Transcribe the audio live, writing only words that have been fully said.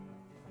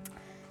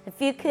If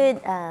you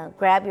could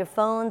grab your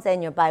phones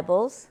and your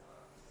Bibles,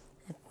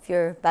 if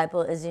your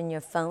Bible is in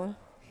your phone.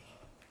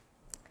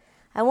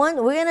 We're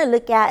going to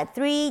look at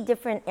 3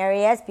 different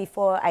areas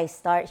before I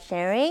start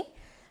sharing.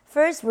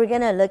 First, we're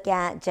going to look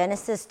at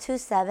Genesis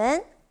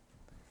 2:7.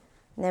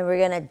 And then we're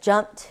going to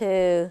jump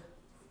to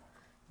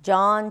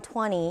John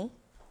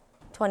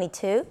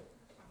 20:22.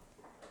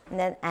 And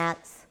then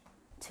Acts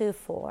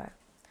 2:4.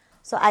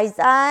 So as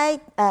I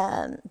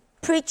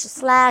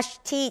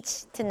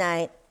preach/teach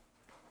tonight,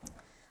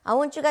 I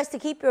want you guys to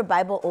keep your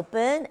Bible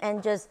open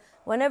and just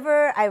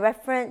whenever I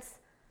reference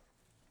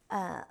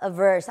a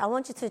verse, I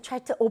want you to try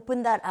to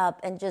open that up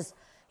and just,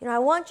 I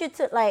want you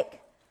to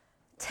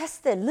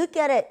test it, look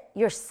at it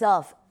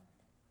yourself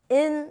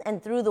in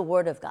and through the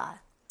Word of God.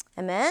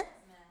 Amen?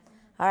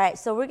 All right,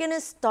 so we're going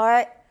to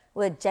start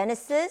with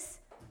Genesis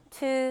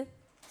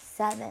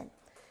 2:7.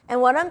 And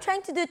what I'm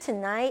trying to do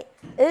tonight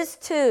is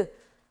to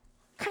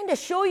kind of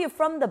show you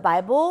from the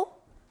Bible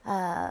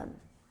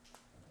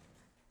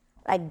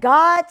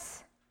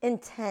God's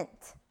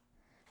intent,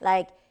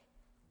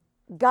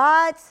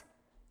 God's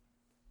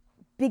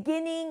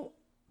beginning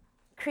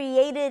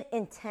created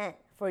intent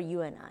for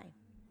you and I.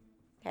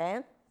 Okay?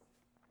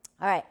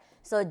 All right.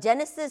 So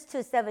Genesis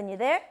 2:7, you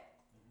there?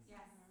 Yes.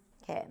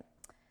 Okay.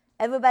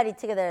 Everybody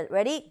together.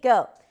 Ready?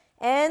 Go.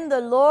 And the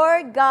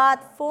Lord God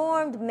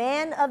formed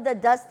man of the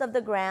dust of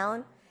the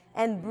ground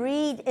and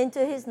breathed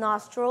into his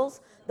nostrils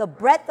the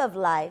breath of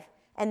life,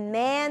 and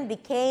man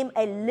became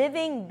a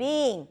living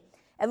being.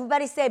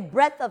 Everybody say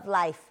breath of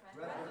life.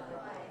 Breath of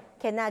life.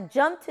 Okay, now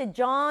jump to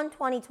John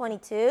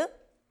 20:22.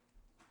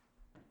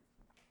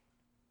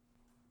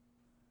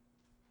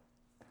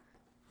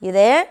 You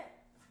there?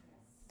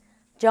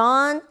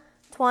 John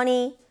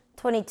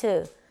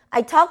 20:22.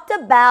 I talked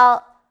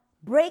about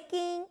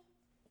breaking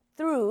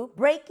through,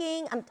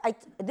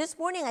 this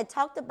morning I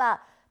talked about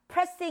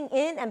pressing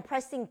in and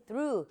pressing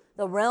through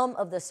the realm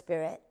of the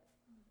spirit,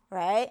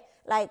 right?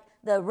 Like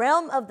the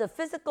realm of the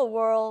physical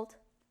world,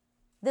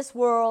 this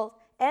world,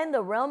 and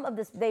the realm of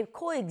this, they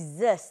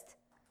coexist,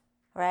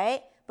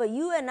 right? But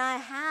you and I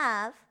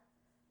have,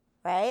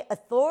 right,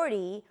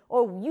 authority,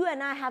 or you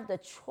and I have the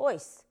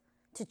choice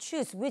to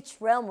choose which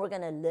realm we're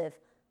going to live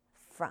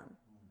from,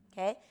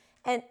 okay?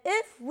 And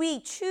if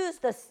we choose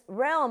the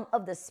realm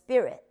of the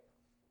spirit,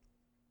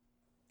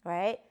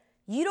 right,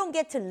 you don't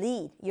get to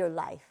lead your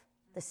life.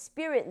 The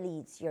Spirit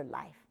leads your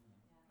life,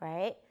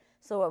 right?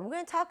 So we're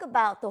going to talk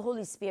about the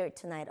Holy Spirit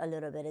tonight a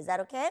little bit. Is that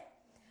okay?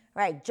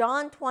 All right,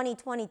 John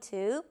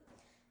 20:22.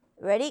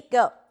 Ready?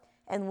 Go.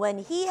 And when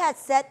he had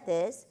said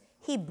this,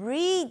 he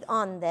breathed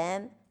on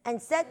them and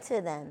said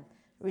to them,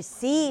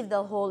 receive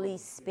the Holy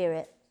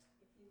Spirit.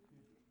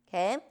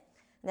 Okay?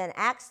 Then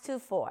Acts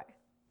 2:4.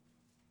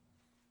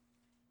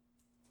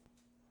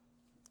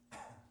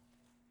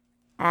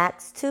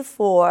 Acts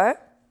 2:4.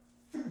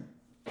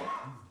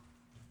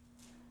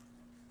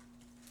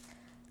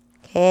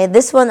 Okay,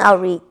 this one I'll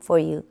read for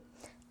you.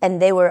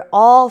 And they were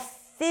all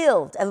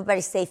filled,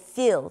 everybody say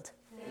filled,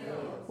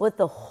 with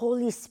the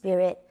Holy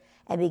Spirit,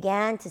 and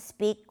began to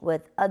speak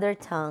with other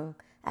tongue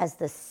as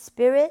the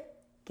Spirit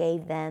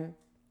gave them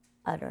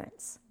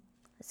utterance.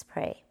 Let's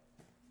pray.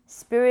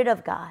 Spirit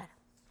of God,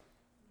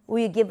 will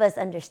you give us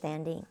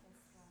understanding?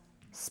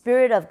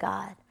 Spirit of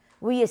God,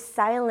 will you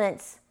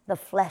silence the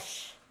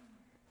flesh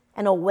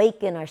and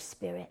awaken our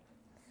spirit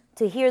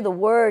to hear the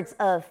words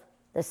of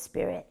the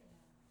Spirit?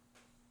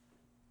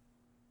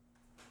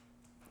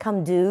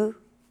 Come do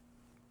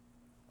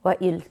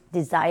what you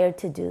desire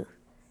to do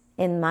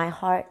in my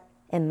heart,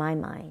 in my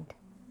mind,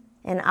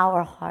 in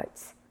our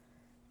hearts,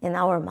 in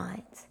our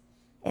minds,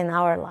 in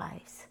our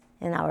lives,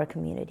 in our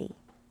community.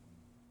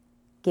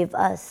 Give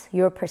us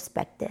your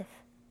perspective.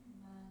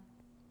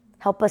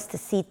 Help us to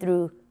see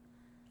through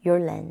your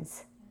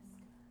lens.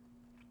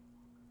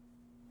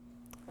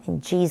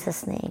 In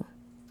Jesus' name,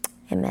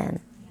 amen.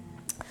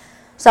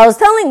 So I was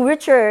telling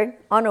Richard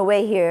on our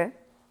way here,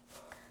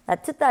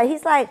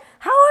 he's like,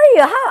 how are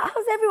you?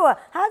 How's everyone?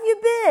 How have you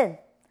been?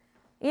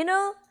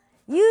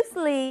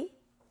 Usually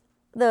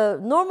the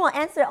normal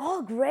answer,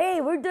 oh,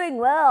 great, we're doing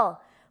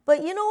well.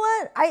 But you know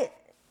what?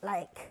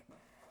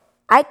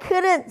 I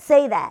couldn't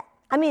say that.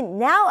 I mean,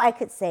 now I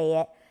could say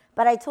it,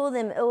 but I told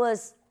him it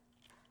was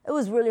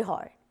really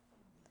hard.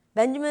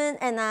 Benjamin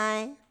and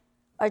I,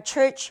 our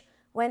church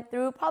went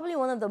through probably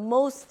one of the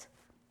most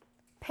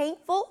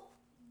painful,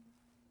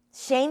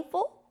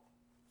 shameful,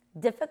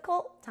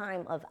 difficult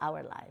time of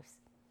our lives.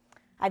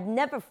 I've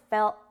never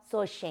felt so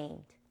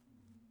ashamed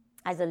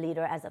as a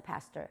leader, as a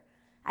pastor.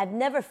 I've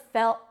never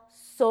felt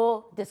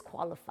so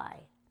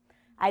disqualified.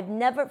 I've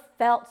never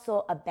felt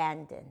so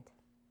abandoned.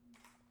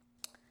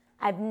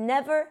 I've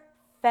never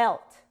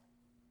felt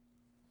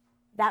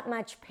that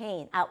much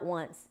pain at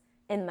once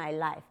in my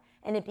life.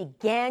 And it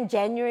began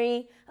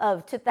January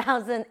of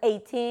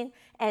 2018,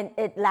 and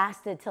it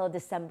lasted till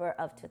December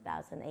of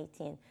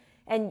 2018.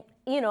 And,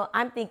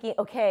 I'm thinking,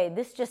 okay,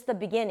 this is just the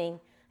beginning.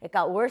 It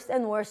got worse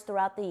and worse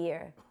throughout the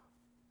year.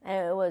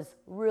 And it was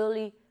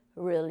really,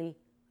 really,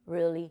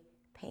 really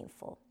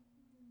painful.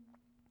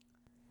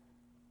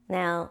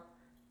 Now,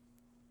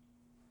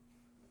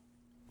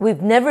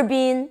 We've never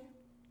been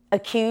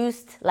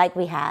accused like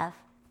we have.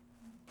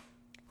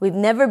 We've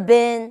never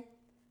been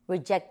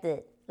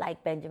rejected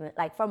like Benjamin,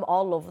 like from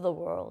all over the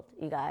world,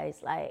 you guys.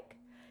 Like,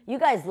 you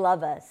guys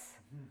love us.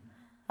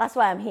 That's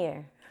why I'm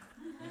here.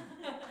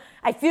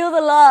 I feel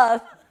the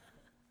love.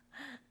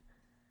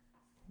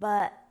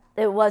 But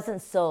it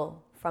wasn't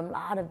so from a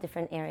lot of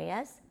different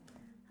areas.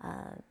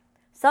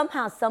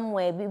 Somehow, some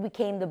way, we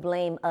became the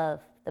blame of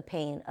the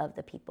pain of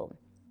the people.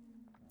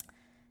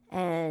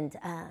 And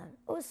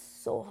it was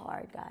so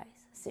hard, guys.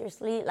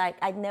 Seriously, like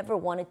I never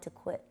wanted to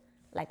quit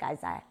like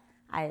as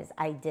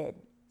I did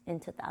in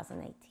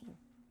 2018.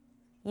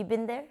 You've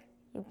been there?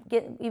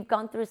 You've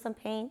gone through some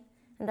pain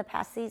in the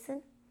past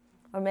season?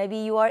 Or maybe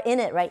you are in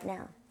it right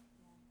now.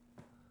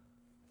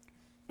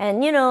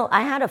 And you know,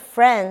 I had a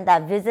friend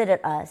that visited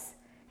us,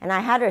 and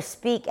I had her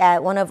speak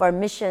at one of our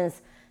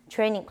missions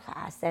training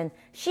class, and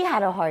she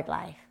had a hard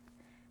life.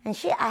 And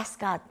she asked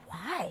God,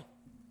 why?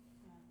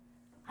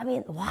 I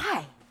mean,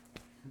 why?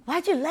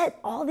 Why'd you let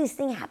all these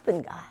things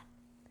happen, God?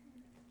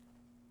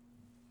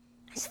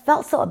 I just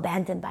felt so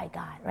abandoned by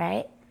God,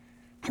 right?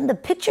 And the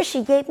picture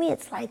she gave me,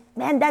 it's like,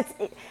 man, that's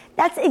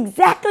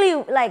exactly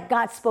like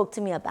God spoke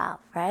to me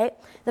about, right?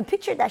 The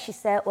picture that she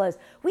said was,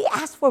 we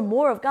asked for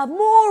more of God,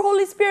 more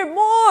Holy Spirit,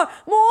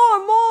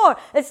 more.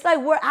 It's like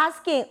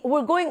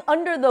we're going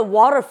under the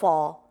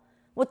waterfall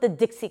with the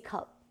Dixie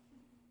cup.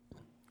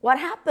 What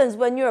happens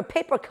when you're a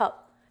paper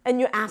cup and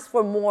you ask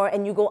for more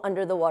and you go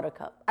under the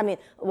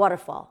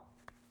waterfall?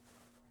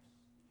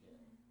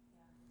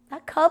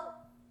 That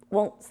cup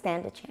won't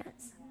stand a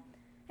chance.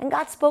 And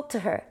God spoke to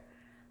her.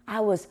 I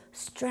was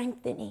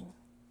strengthening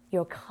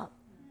your cup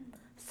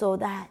so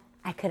that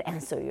I could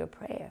answer your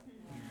prayer,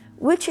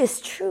 which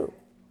is true.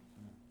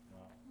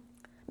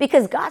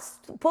 Because God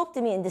spoke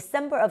to me in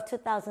December of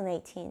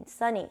 2018,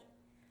 Sonny,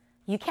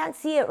 you can't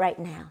see it right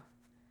now,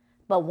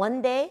 but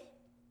one day,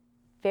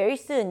 very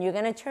soon, you're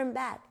going to turn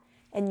back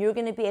and you're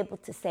going to be able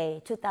to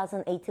say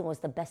 2018 was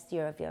the best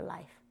year of your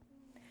life.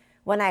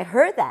 When I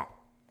heard that,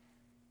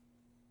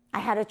 I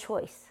had a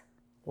choice.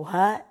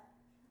 What?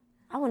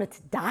 I wanted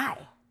to die.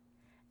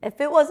 If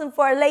it wasn't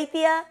for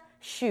Aletheia,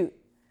 shoot.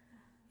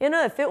 You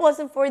know, if it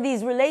wasn't for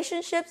these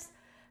relationships,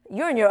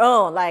 you're on your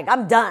own. Like,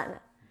 I'm done.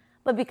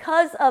 But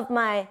because of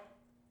my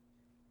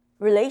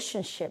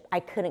relationship, I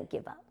couldn't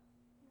give up,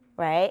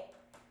 right?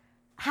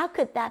 How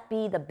could that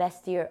be the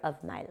best year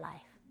of my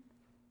life?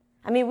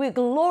 I mean, we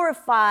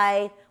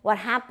glorified what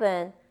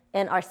happened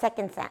in our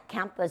second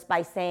campus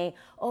by saying,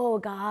 oh,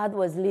 God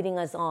was leading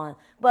us on.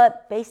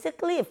 But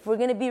basically, if we're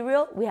going to be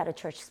real, we had a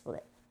church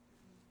split.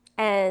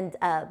 And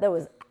there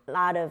was a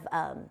lot of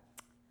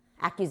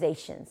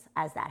accusations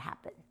as that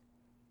happened.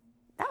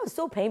 That was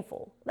so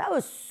painful.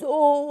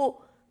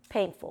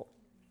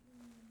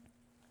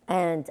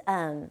 And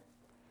then,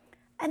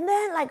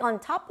 like, on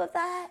top of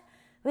that,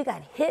 we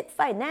got hit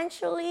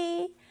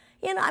financially.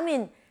 You know, I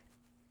mean,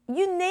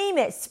 you name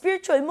it,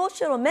 spiritual,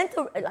 emotional,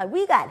 mental, like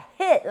we got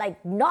hit,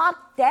 like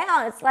knocked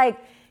down. It's like,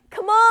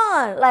 come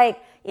on, like,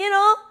 you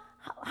know,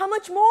 how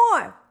much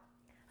more?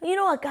 You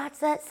know what God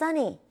said,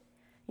 Sonny?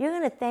 You're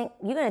going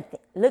to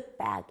look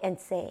back and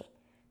say,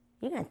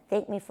 you're going to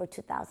thank me for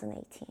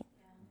 2018.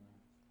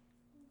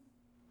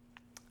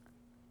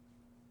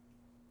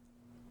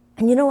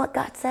 And you know what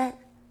God said?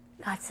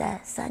 God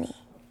said, Sonny,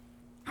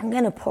 I'm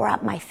going to pour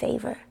out my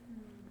favor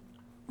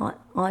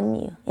on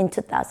you in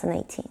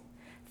 2018.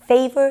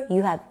 Favor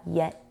you have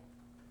yet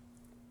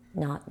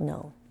not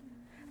known.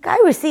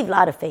 I received a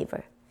lot of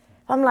favor.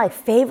 I'm like,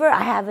 favor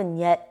I haven't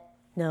yet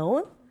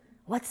known?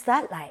 What's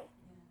that like?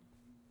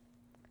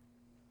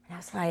 And I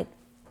was like,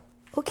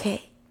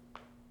 okay.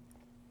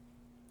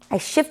 I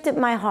shifted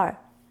my heart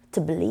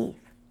to believe.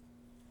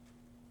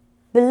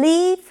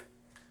 Believe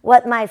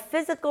what my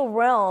physical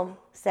realm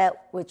said,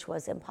 which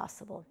was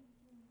impossible.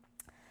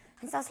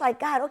 And so I was like,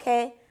 God,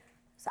 okay.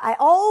 So I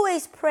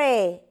always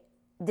pray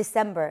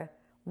December,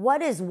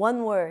 what is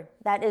one word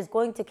that is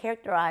going to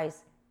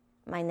characterize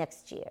my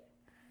next year?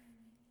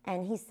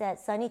 And he said,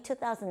 Sonny,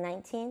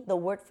 2019, the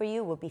word for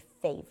you will be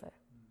favor.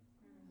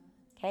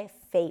 Okay,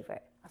 favor.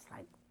 I was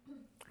like,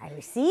 I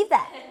received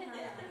that.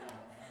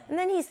 And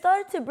then he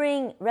started to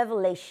bring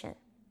revelation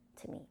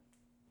to me.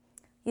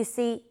 You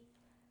see,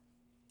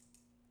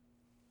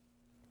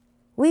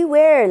 we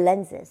wear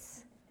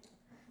lenses.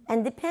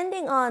 And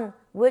depending on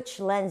which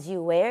lens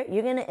you wear,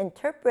 you're going to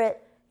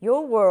interpret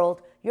your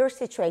world, your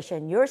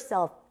situation,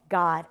 yourself,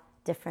 God,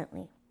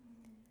 differently.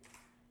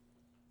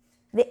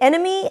 The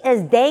enemy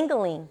is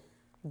dangling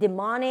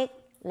demonic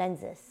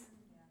lenses.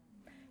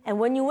 And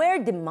when you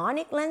wear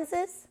demonic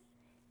lenses,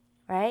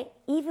 right,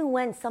 even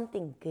when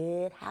something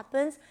good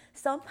happens,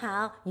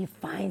 somehow you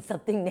find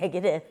something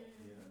negative.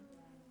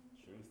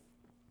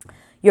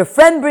 Your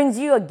friend brings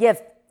you a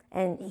gift,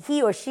 and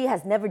he or she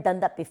has never done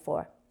that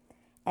before.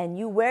 And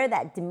you wear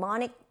that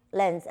demonic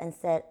lens and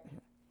said,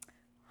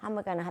 how am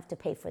I going to have to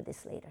pay for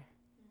this later?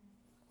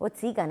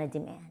 What's he going to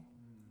demand?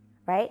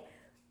 Right?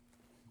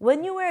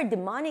 When you wear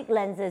demonic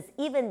lenses,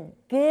 even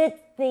good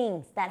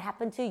things that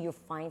happen to you, you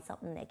find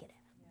something negative.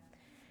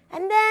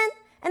 And then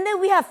And then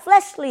we have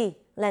fleshly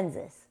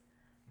lenses,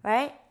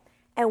 right?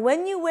 And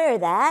when you wear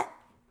that,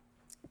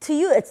 to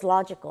you it's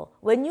logical.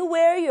 When you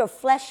wear your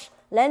flesh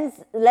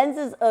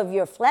lenses of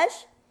your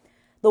flesh,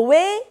 the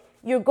way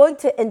you're going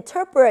to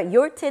interpret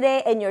your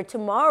today and your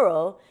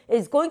tomorrow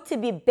is going to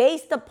be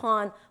based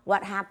upon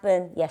what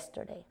happened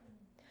yesterday.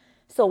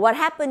 So what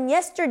happened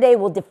yesterday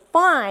will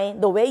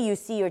define the way you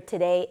see your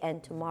today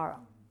and tomorrow.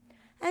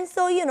 And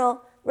so,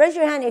 raise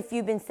your hand if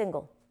you've been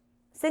single.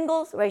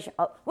 Singles, raise your,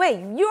 oh, wait,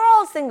 you're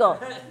all single.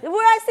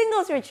 We're at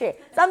singles retreat.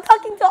 So I'm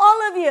talking to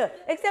all of you,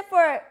 except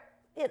for,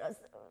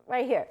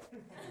 right here.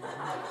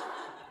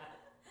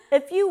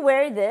 If you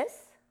wear this,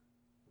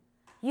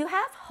 you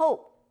have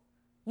hope.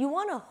 You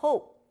want to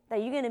hope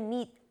that you're going to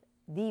meet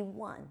the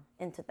one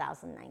in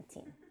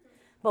 2019.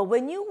 But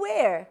when you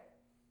wear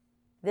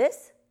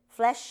this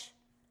flesh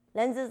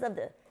lenses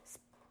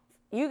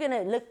you're going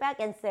to look back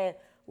and say,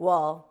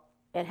 well,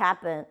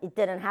 it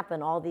didn't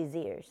happen all these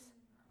years.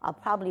 I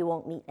probably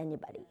won't meet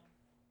anybody.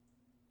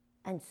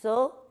 And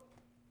so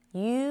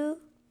you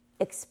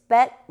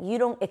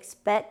don't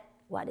expect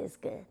what is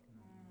good.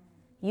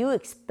 You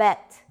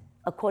expect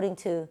according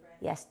to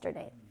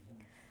yesterday.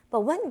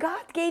 But when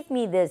God gave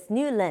me this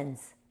new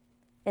lens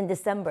in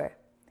December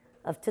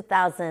of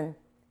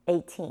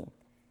 2018,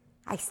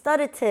 I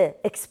started to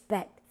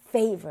expect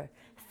favor.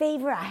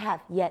 Favor I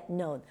have yet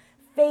known.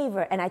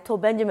 Favor. And I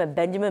told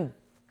Benjamin,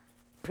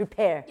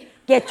 prepare.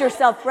 Get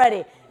yourself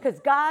ready. Because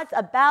God's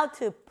about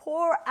to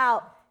pour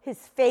out his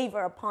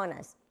favor upon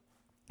us.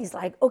 He's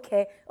like,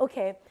 okay.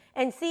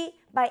 And see,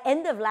 by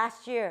end of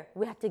last year,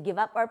 we have to give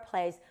up our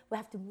place. We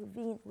have to move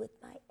in with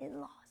my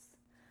in-laws.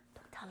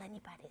 Don't tell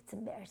anybody. It's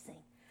embarrassing.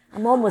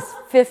 I'm almost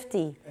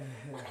 50.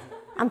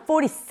 I'm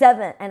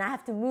 47, and I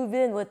have to move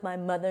in with my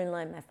mother-in-law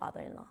and my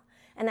father-in-law.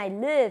 And I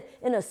live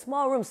in a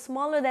small room,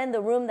 smaller than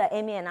the room that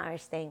Amy and I are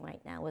staying right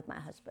now with my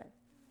husband.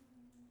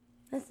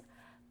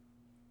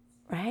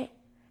 Right?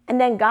 And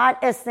then God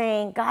is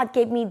saying, God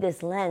gave me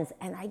this lens.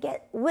 And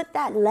with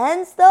that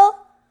lens though,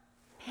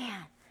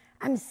 man,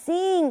 I'm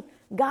seeing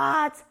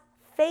God's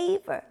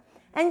favor.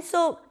 And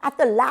so at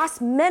the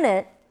last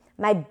minute,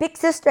 my big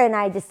sister and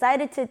I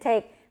decided to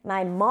take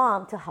my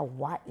mom to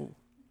Hawaii.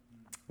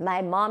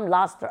 My mom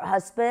lost her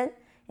husband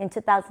in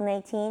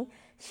 2018.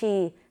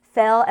 She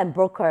fell and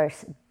broke her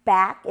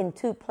back in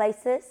 2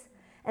 places.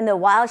 And then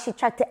while she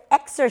tried to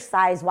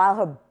exercise while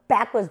her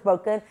back was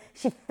broken,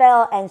 she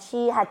fell and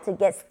she had to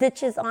get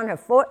stitches on her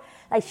foot.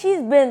 Like,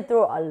 she's been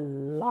through a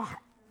lot.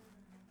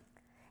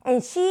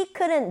 And she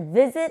couldn't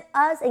visit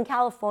us in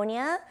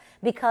California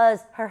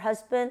because her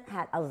husband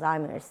had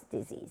Alzheimer's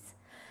disease.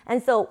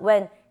 And so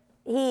when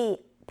he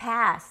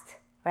passed,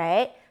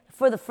 right,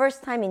 for the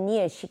first time in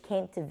years, she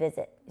came to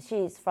visit.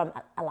 She's from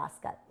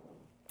Alaska.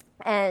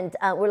 And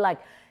we're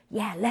like,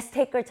 yeah, let's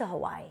take her to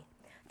Hawaii.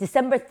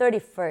 December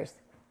 31st,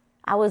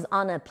 I was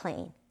on a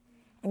plane.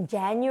 And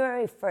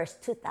January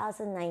 1st,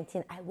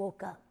 2019, I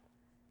woke up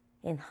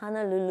in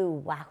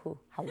Honolulu, Oahu,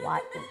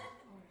 Hawaii.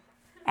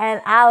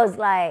 And I was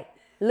like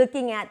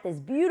looking at this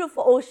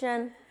beautiful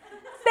ocean.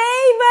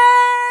 Favor!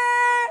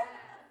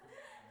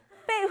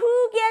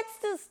 Who gets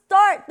to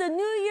start the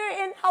new year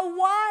in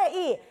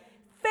Hawaii?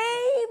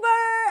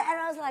 Favor! And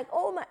I was like,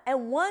 oh my.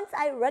 And once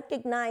I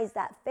recognized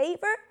that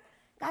favor,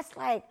 God's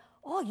like,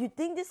 oh, you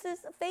think this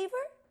is a favor?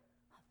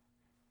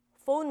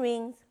 Phone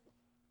rings.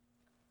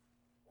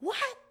 What?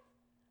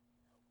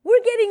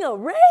 We're getting a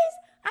raise?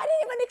 I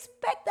didn't even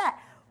expect that.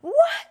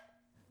 What?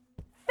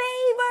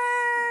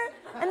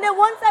 Favor! And then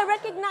once I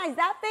recognized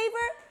that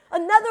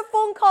favor, another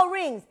phone call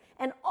rings.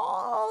 And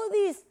all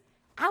these,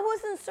 I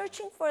wasn't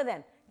searching for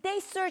them. They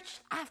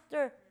searched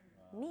after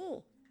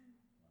me.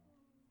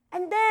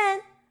 And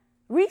then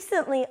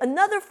recently,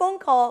 another phone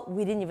call,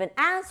 we didn't even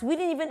ask, we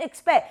didn't even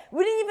expect,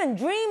 we didn't even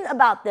dream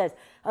about this.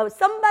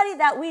 Somebody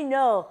that we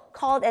know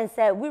called and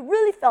said, we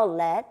really felt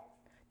led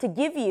to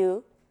give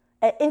you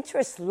an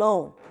interest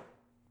loan.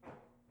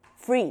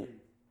 Free.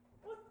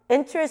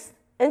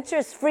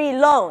 Interest-free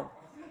loan.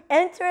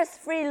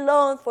 Interest-free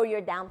loan for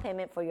your down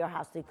payment for your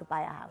house so you could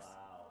buy a house.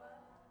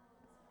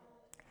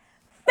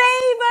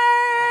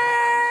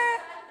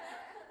 Favor!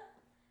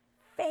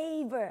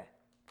 Favor.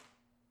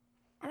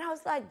 And I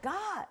was like,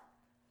 God,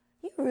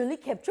 you really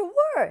kept your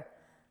word.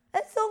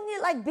 It's only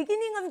like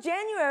beginning of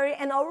January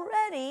and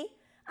already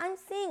I'm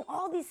seeing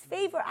all these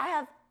favor I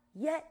have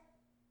yet.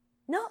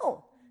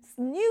 No, it's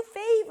new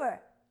favor.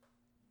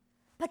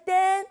 But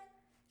then,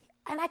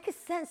 and I could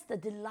sense the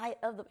delight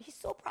of them. He's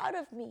so proud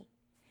of me.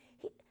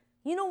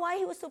 You know why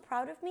he was so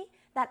proud of me?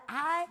 That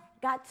I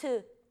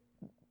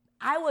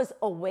was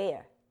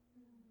aware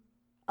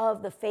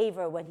of the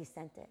favor when he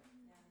sent it.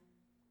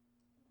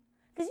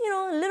 Because,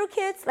 little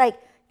kids, like,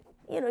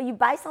 you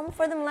buy something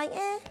for them, like,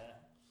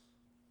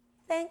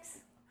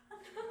 thanks.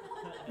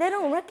 They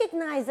don't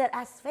recognize it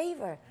as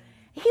favor.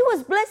 He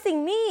was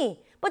blessing me,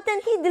 but then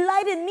he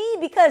delighted me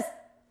because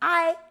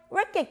I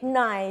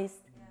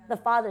recognized the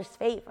Father's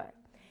favor.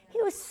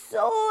 He was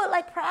so,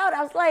 proud.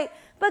 I was like,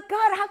 but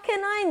God, how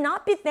can I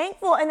not be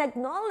thankful and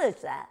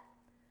acknowledge that?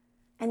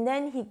 And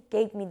then he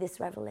gave me this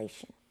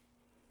revelation.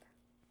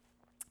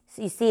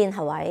 So you see, in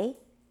Hawaii,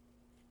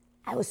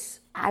 I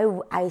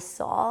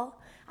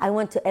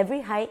went to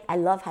every hike. I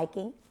love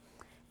hiking.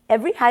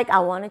 Every hike I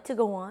wanted to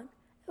go on.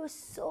 It was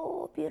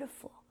so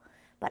beautiful.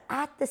 But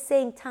at the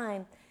same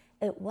time,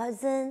 it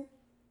wasn't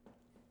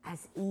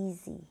as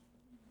easy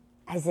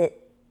as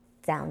it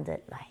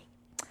sounded like.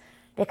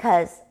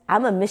 Because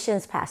I'm a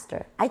missions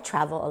pastor. I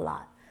travel a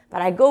lot.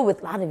 But I go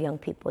with a lot of young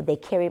people. They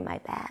carry my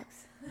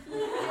bags.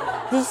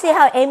 Did you see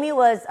how Amy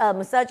was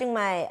massaging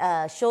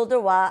my shoulder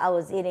while I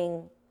was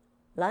eating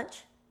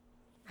lunch?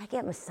 I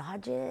get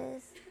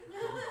massages.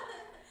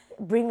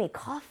 Bring me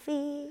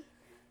coffee.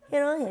 You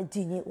know, do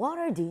you need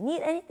water? Do you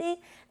need anything?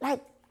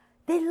 Like,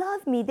 they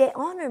love me. They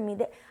honor me.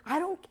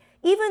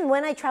 Even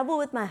when I travel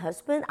with my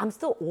husband, I'm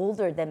still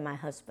older than my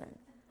husband.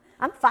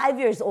 I'm 5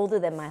 years older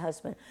than my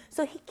husband.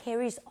 So he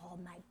carries all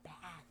my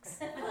bags.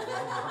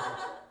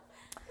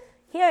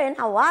 Here in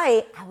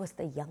Hawaii, I was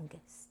the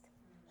youngest.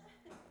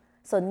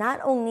 So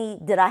not only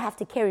did I have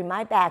to carry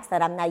my bags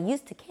that I'm not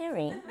used to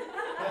carrying,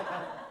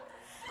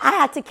 I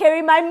had to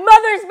carry my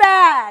mother's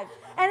bag.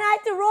 And I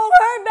had to roll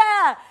her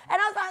bag. And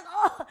I was like,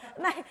 oh,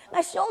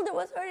 my shoulder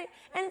was hurting.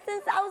 And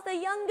since I was the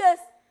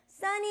youngest,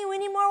 Sonny, we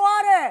need more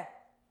water.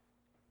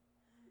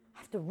 I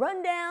have to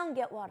run down,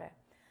 get water.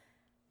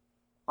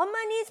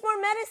 Oma needs more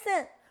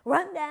medicine.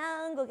 Run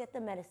down, go get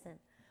the medicine.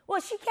 Well,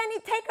 she can't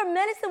even take her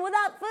medicine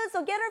without food,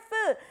 so get her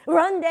food.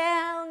 Run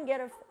down, get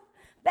her food.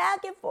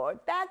 Back and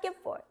forth, back and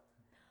forth.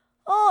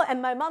 Oh,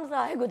 and my mom's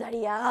like,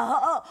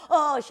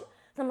 So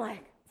I'm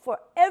like, for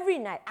every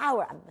night,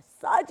 hour, I'm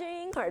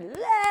massaging her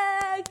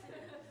leg.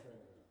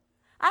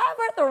 I have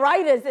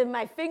arthritis in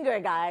my finger,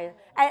 guys.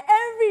 And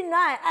every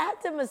night, I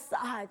had to massage.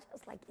 I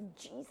was like, in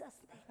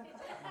Jesus'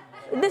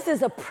 name. This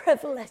is a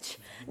privilege.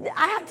 It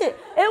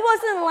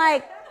wasn't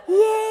like,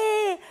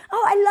 yay,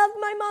 oh, I love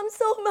my mom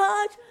so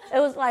much. It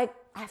was like,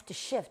 I have to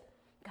shift.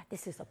 God,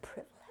 this is a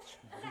privilege.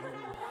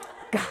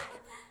 God.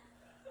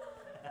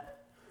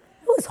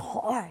 It was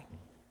hard.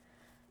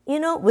 You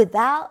know,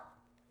 without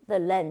the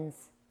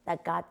lens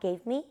that God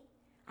gave me,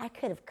 I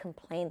could have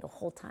complained the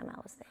whole time I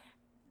was there.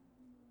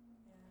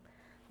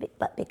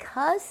 But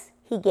because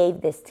he gave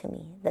this to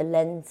me, the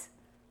lens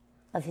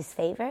of his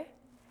favor,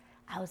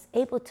 I was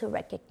able to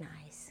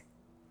recognize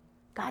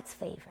God's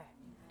favor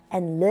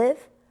and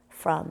live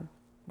from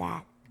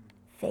that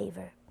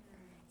favor.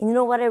 And you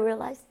know what I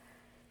realized?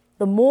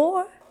 The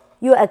more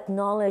you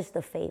acknowledge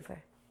the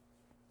favor,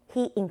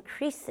 he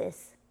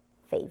increases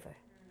favor.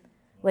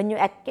 When you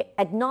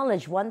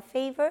acknowledge one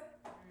favor,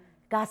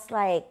 God's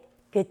like,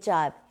 good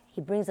job. He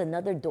brings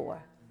another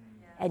door.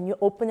 And you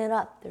open it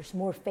up, there's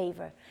more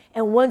favor.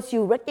 And once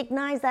you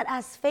recognize that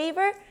as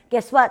favor,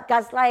 guess what?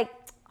 God's like,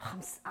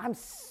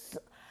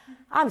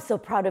 I'm so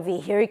proud of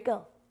you. Here you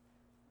go.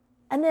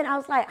 And then I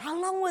was like,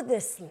 how long will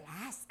this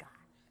last, God?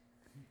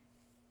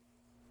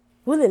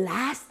 Will it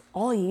last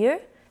all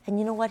year? And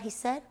you know what he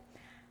said?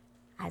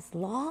 As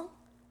long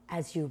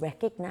as you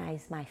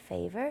recognize my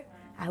favor,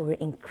 I will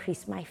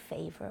increase my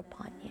favor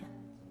upon you.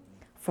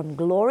 From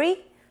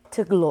glory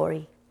to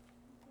glory.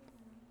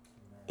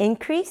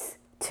 Increase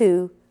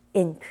to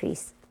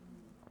increase.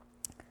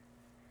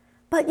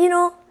 But you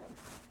know,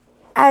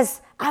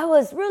 as I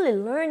was really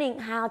learning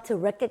how to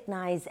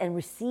recognize and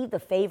receive the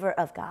favor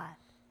of God,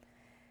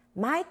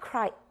 my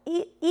cry,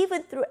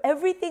 even through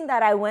everything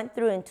that I went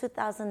through in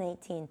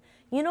 2018,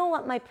 you know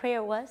what my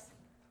prayer was?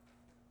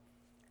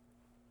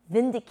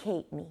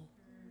 Vindicate me.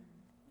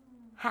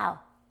 How?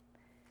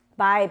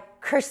 By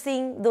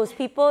cursing those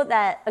people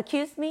that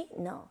accused me?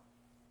 No.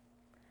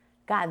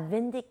 God,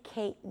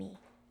 vindicate me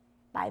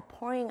by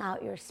pouring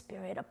out your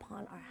Spirit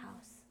upon our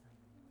house.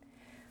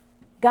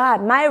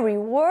 God, my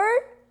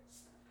reward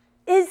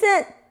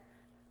isn't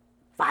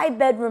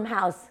 5-bedroom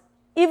house,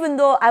 even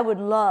though I would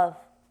love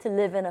to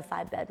live in a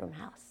 5-bedroom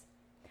house.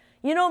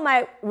 You know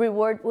my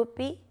reward would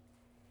be?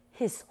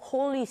 His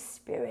Holy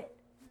Spirit.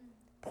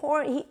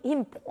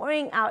 Him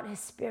pouring out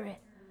his Spirit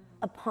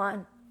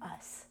upon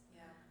us.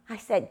 I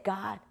said,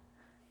 God,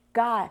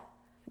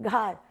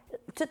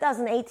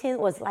 2018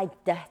 was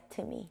like death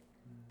to me.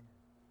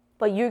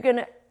 But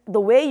the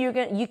way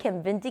you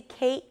can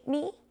vindicate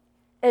me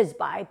is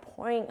by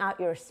pouring out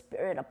your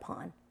Spirit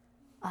upon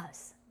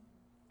us.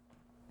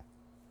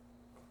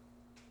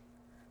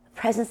 The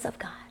presence of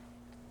God.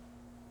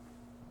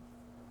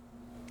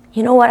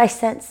 You know what I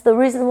sensed? The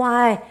reason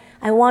why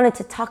I wanted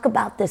to talk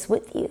about this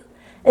with you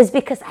is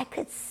because I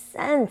could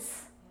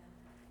sense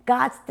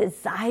God's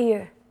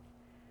desire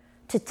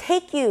to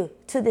take you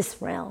to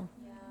this realm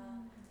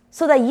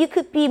so that you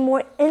could be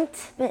more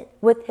intimate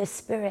with his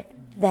Spirit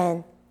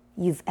than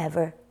you've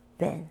ever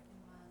been.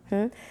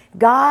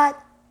 God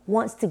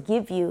wants to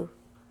give you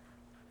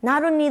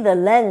not only the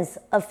lens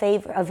of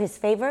favor, of his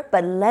favor,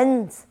 but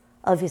lens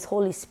of his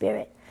Holy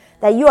Spirit.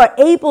 That you are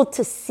able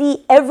to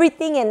see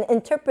everything and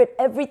interpret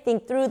everything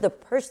through the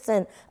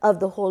person of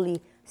the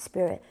Holy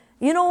Spirit.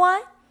 You know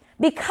why?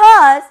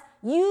 Because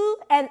you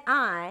and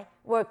I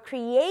were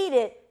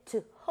created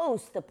to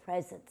host the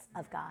presence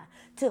of God,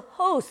 to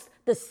host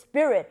the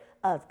Spirit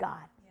of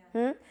God.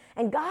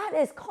 And God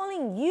is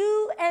calling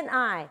you and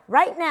I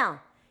right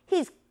now.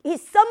 He's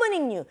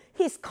summoning you.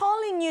 He's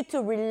calling you to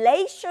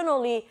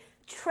relationally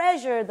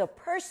treasure the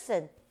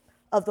person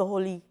of the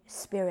Holy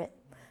Spirit,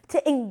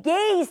 to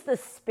engage the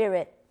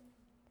Spirit,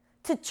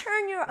 to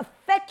turn your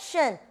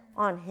affection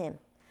on Him,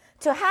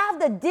 to have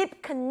the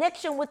deep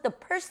connection with the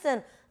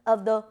person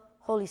of the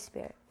Holy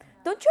Spirit.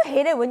 Don't you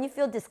hate it when you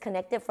feel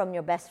disconnected from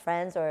your best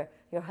friends or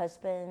your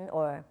husband?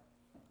 Or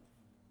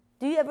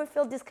do you ever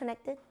feel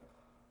disconnected?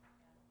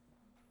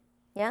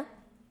 Yeah?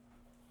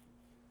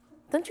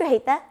 Don't you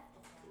hate that?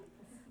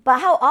 But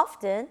how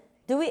often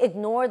do we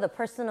ignore the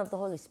person of the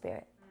Holy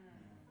Spirit?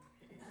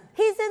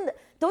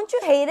 Don't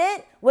you hate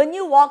it when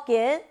you walk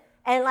in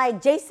and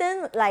like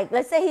Jason, like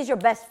let's say he's your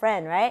best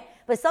friend, right?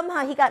 But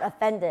somehow he got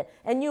offended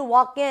and you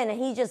walk in and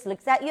he just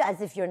looks at you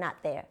as if you're not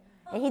there.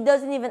 And he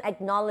doesn't even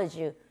acknowledge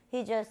you.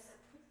 He just,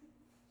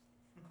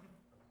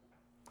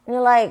 and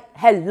you're like,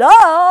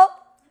 hello?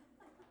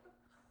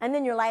 And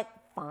then you're like,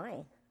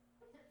 fine.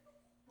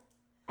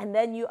 And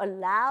then you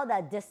allow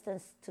that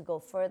distance to go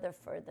further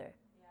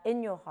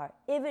in your heart,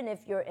 even if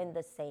you're in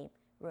the same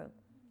room.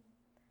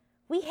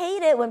 We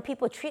hate it when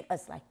people treat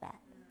us like that.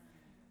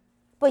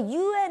 But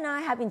you and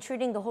I have been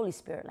treating the Holy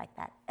Spirit like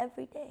that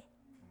every day.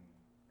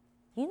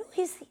 You know,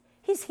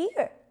 He's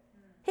here.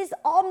 His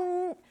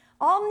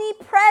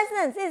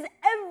omnipresence is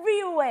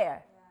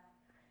everywhere.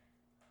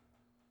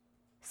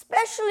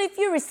 Especially if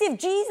you receive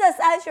Jesus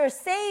as your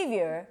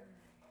Savior.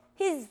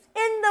 He's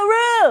in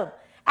the room.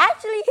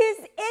 Actually, He's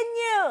in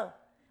you.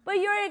 But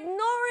you're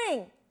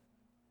ignoring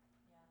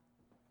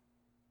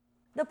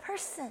the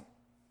person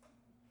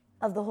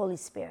of the Holy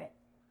Spirit.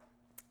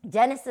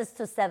 Genesis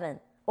 2:7.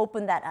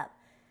 Open that up.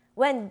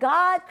 When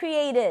God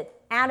created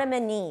Adam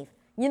and Eve,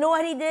 you know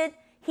what He did?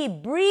 He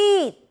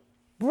breathed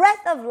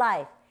breath of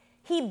life.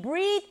 He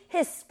breathed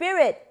His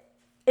Spirit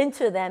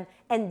into them,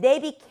 and they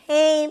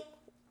became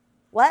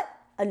what?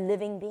 A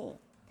living being.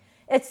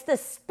 It's the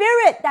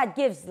Spirit that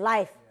gives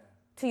life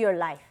to your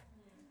life.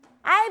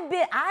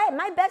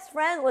 My best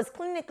friend was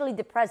clinically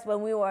depressed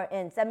when we were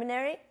in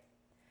seminary,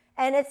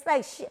 and it's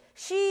like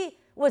she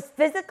was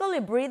physically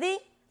breathing,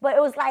 but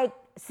it was like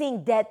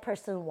seeing dead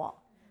person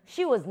walk.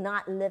 She was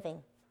not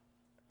living.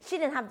 She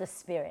didn't have the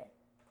Spirit.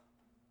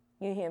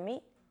 You hear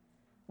me?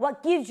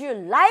 What gives you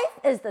life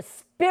is the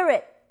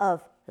Spirit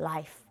of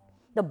life,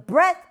 the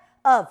breath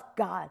of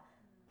God.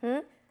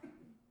 In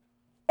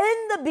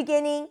the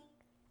beginning,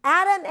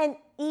 Adam and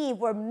Eve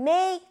were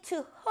made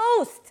to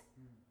host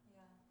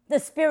the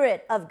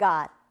Spirit of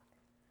God.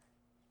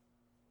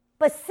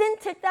 But sin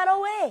took that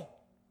away.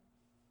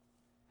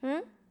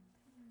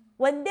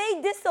 When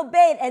they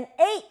disobeyed and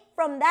ate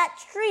from that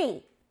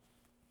tree,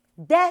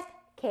 death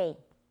came.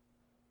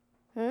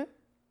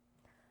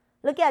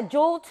 Look at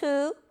Joel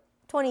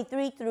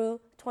 2:23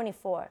 through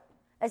 24.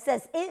 It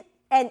says,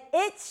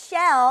 it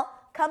shall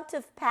come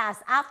to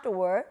pass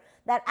afterward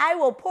that I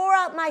will pour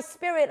out my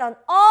Spirit on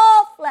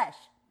all flesh.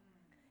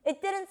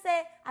 It didn't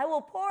say, I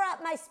will pour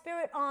out my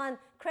Spirit on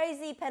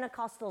crazy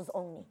Pentecostals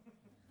only.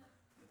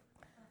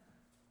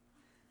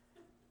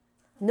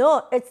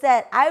 No, it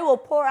said, I will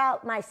pour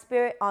out my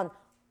Spirit on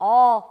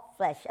all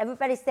flesh.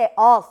 Everybody say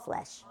all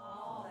flesh.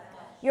 All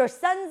flesh. Your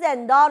sons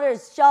and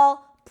daughters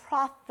shall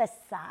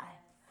prophesy.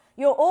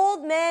 Your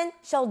old men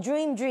shall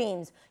dream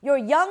dreams. Your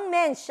young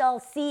men shall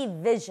see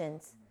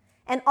visions.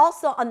 And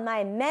also on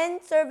my men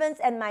servants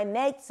and my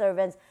maid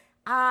servants,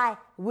 I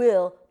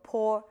will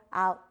pour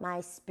out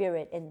my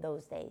Spirit in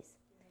those days.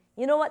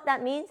 You know what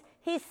that means?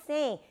 He's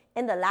saying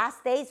in the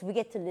last days, we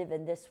get to live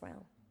in this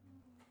realm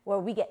where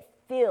we get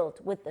filled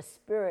with the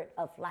Spirit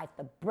of life,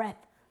 the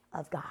breath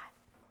of God.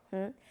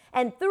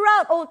 And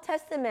throughout Old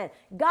Testament,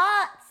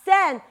 God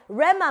sent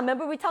Rhema.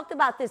 Remember, we talked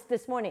about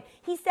this morning.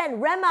 He sent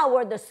Rhema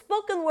word, the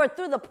spoken word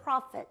through the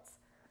prophets,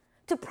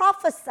 to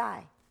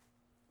prophesy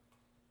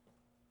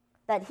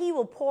that He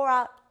will pour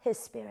out His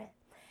Spirit.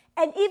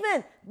 And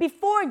even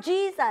before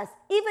Jesus,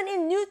 even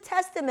in New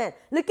Testament,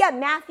 look at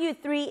Matthew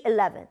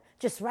 3:11.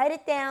 Just write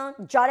it down,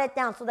 jot it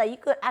down, so that you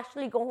could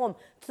actually go home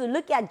to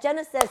look at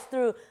Genesis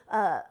through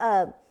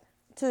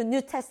to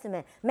New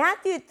Testament.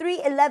 Matthew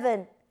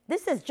 3:11.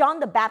 This is John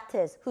the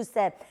Baptist who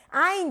said,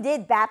 I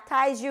indeed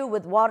baptize you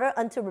with water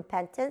unto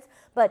repentance,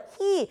 but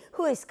He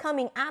who is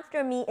coming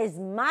after me is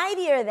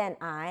mightier than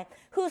I,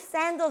 whose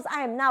sandals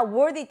I am not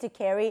worthy to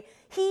carry.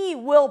 He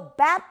will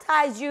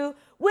baptize you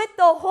with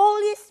the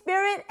Holy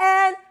Spirit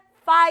and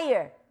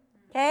fire.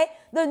 Okay?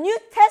 The New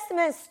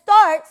Testament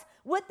starts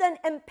with an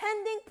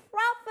impending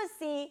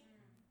prophecy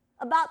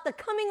about the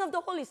coming of the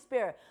Holy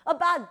Spirit,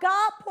 about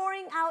God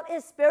pouring out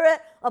His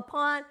Spirit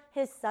upon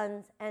His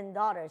sons and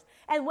daughters.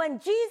 And when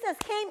Jesus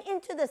came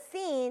into the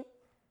scene,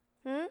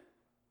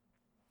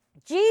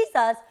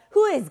 Jesus,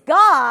 who is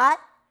God,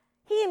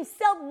 He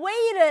Himself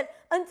waited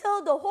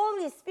until the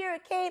Holy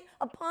Spirit came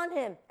upon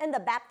Him in the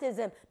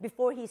baptism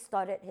before He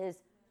started His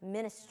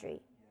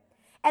ministry.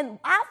 And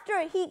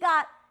after he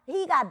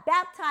got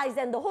baptized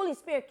and the Holy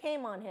Spirit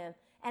came on Him,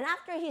 and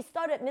after He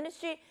started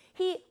ministry,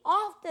 He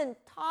often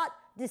taught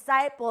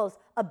disciples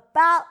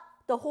about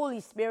the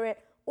Holy Spirit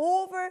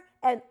over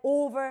and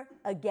over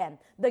again.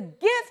 The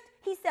gift,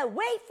 he said,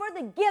 wait for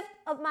the gift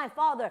of my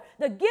Father,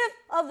 the gift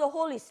of the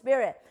Holy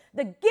Spirit.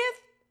 The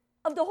gift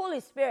of the Holy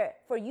Spirit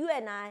for you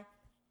and I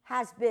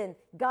has been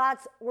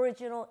God's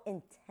original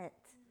intent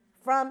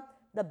from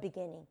the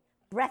beginning.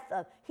 Breath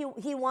of,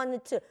 he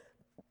wanted to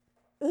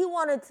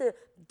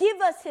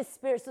give us his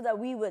Spirit so that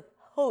we would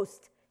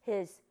host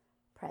his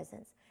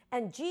presence.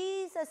 And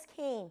Jesus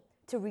came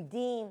to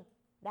redeem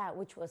that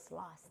which was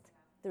lost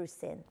through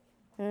sin.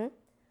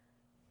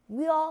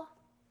 We all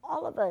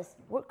of us,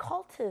 we're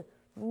called to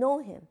know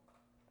him,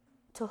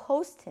 to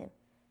host him,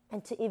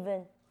 and to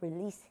even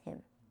release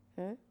him.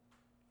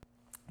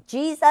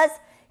 Jesus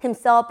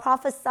himself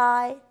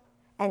prophesied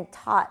and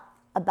taught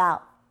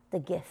about the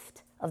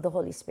gift of the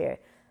Holy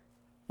Spirit.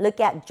 Look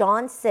at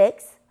John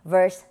 6,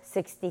 verse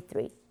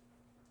 63.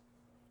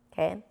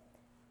 Okay?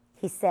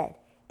 He said,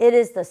 it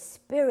is the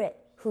Spirit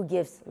who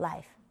gives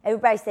life.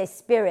 Everybody say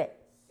Spirit.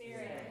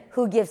 Spirit.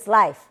 Who gives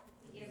life.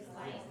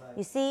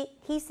 You see,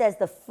 he says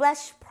the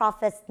flesh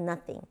profits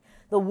nothing.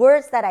 The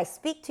words that I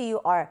speak to you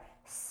are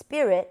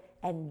spirit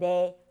and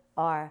they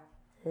are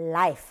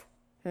life.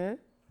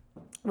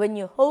 When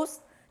you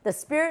host the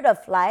Spirit of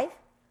life,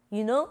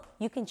 you know,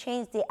 you can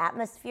change the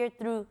atmosphere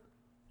through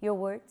your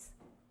words.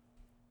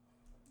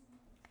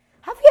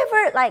 Have you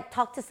ever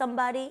talked to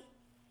somebody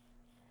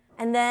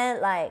and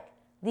then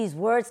these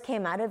words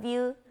came out of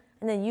you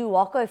and then you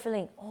walk away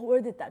feeling, oh,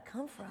 where did that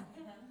come from?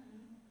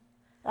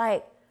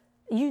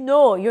 You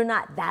know you're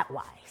not that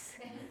wise.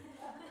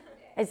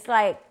 It's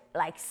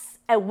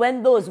and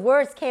when those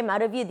words came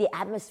out of you, the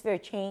atmosphere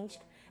changed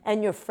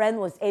and your friend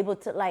was able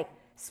to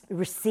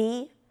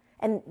receive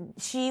and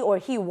she or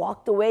he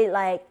walked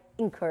away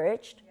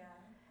encouraged. Yeah.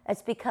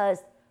 It's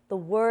because the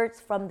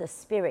words from the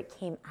Spirit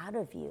came out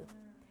of you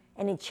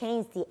and it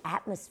changed the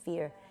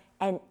atmosphere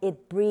and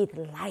it breathed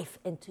life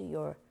into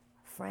your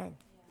friend.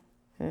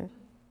 Yeah.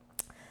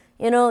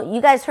 You know,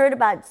 you guys heard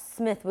about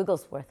Smith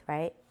Wigglesworth,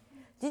 right?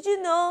 Did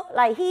you know,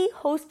 he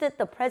hosted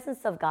the presence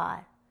of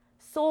God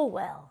so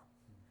well.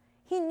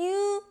 He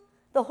knew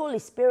the Holy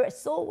Spirit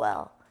so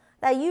well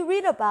that you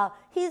read about,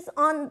 he's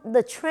on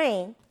the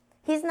train.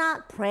 He's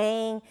not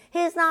praying.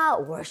 He's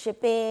not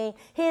worshiping.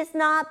 He's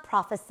not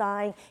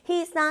prophesying.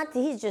 He's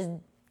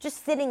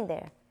just sitting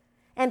there.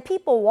 And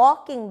people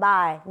walking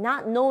by,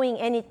 not knowing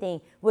anything,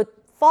 would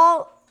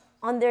fall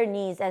on their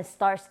knees and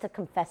starts to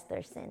confess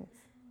their sins.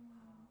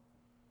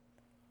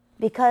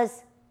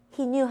 Because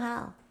he knew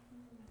how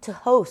to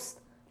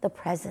host the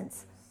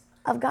presence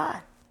of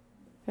God.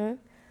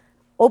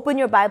 Open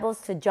your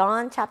Bibles to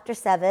John chapter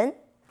 7,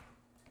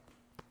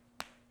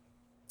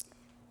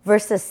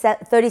 verses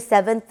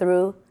 37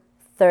 through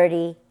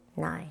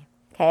 39.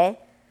 Okay?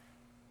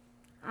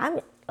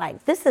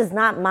 This is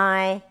not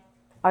my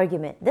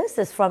argument. This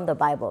is from the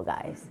Bible,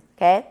 guys.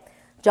 Okay?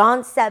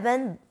 John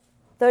 7,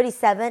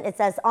 37, it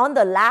says, on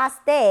the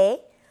last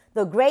day,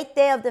 the great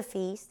day of the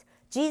feast,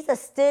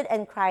 Jesus stood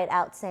and cried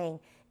out, saying,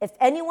 if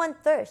anyone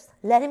thirsts,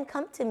 let him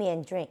come to me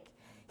and drink.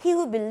 He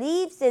who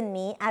believes in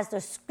me, as the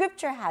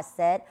scripture has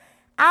said,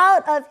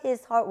 out of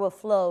his heart will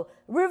flow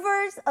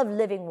rivers of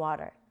living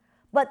water.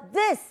 But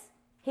this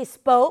he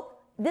spoke,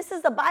 this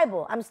is the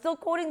Bible. I'm still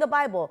quoting the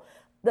Bible.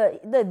 The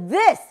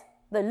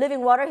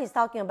living water he's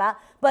talking about.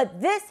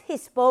 But this he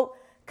spoke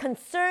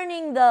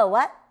concerning the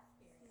what?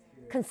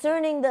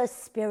 Concerning the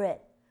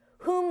Spirit,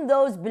 whom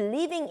those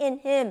believing in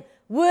him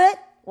would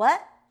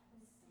what?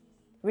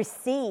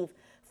 Receive.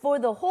 For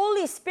the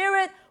Holy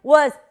Spirit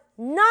was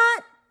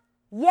not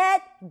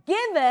yet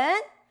given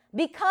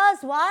because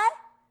why?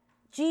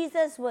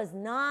 Jesus was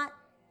not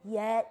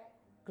yet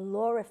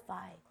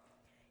glorified.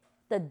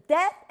 The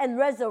death and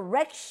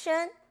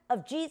resurrection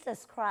of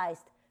Jesus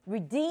Christ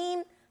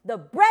redeemed the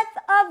breath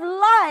of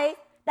life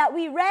that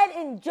we read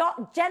in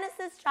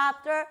Genesis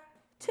chapter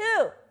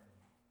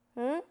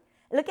 2.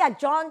 Look at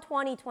John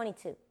 20,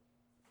 22.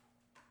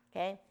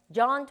 Okay?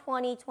 John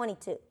 20,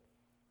 22.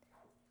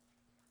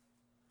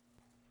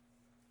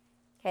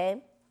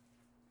 Okay?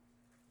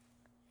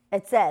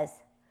 It says,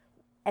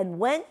 and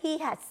when he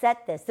had said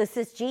this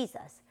is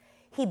Jesus,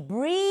 he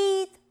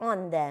breathed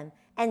on them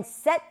and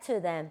said to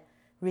them,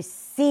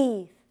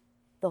 receive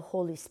the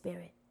Holy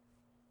Spirit.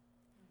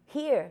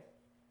 Here,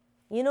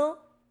 you know,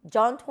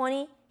 John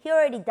 20, he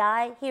already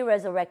died, he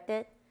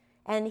resurrected,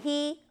 and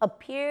he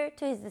appeared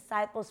to his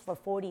disciples for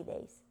 40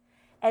 days.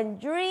 And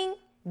during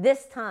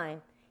this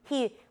time,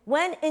 he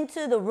went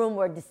into the room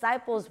where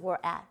disciples were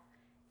at,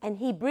 and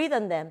he breathed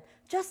on them,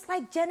 just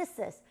like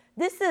Genesis.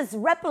 This is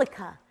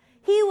replica.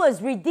 He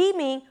was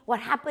redeeming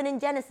what happened in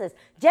Genesis.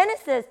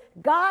 Genesis,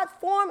 God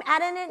formed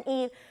Adam and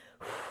Eve.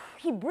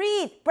 He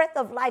breathed breath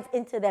of life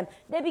into them.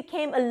 They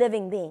became a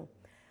living being.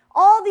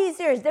 All these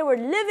years, they were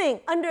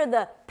living under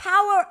the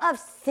power of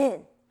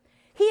sin.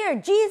 Here,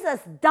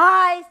 Jesus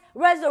dies,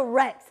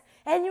 resurrects,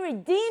 and he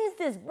redeems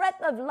this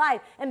breath of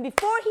life. And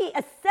before he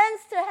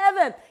ascends to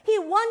heaven, he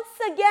once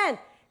again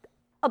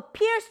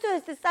appears to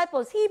his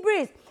disciples. He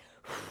breathes,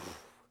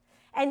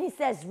 and he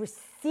says,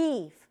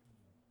 receive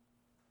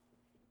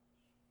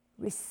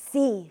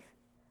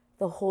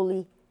the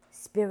Holy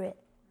Spirit.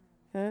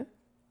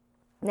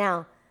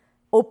 Now,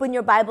 open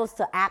your Bibles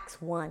to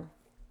Acts 1.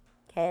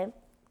 Okay?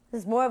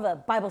 This is more of a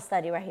Bible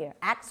study right here.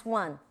 Acts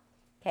 1.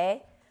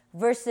 Okay?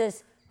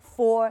 Verses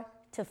 4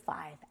 to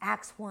 5.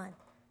 Acts 1.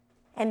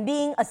 And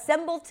being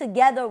assembled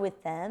together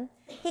with them,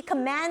 he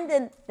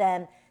commanded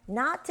them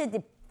not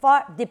to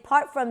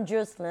depart from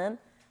Jerusalem,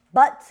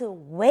 but to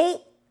wait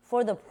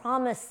for the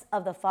promise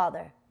of the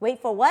Father. Wait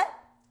for what?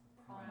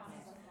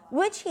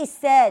 Which he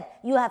said,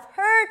 you have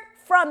heard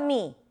from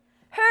me.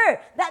 Heard.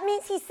 That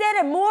means he said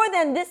it more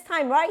than this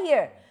time right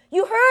here.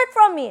 You heard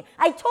from me.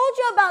 I told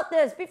you about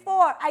this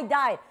before I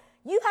died.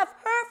 You have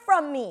heard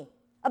from me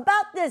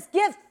about this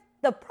gift,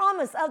 the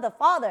promise of the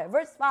Father.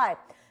 Verse 5.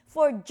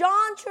 For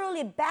John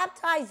truly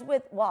baptized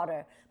with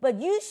water, but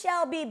you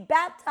shall be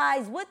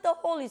baptized with the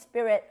Holy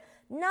Spirit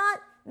not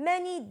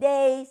many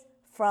days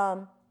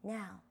from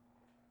now.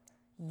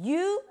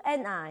 You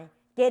and I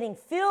getting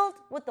filled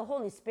with the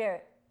Holy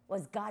Spirit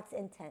was God's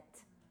intent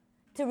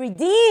to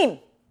redeem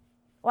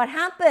what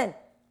happened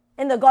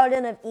in the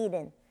Garden of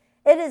Eden.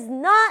 It is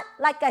not,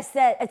 like I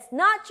said, it's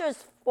not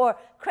just for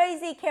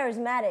crazy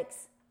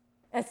charismatics.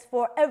 It's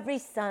for every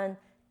son,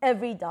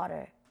 every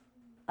daughter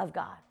of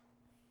God.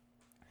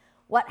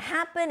 What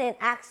happened in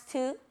Acts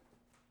 2,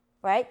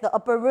 right, the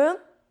upper room,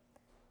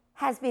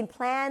 has been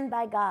planned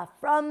by God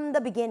from the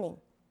beginning.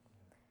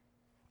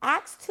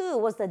 Acts 2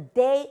 was the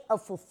day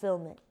of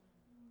fulfillment.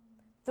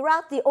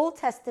 Throughout the Old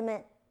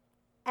Testament,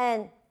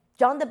 and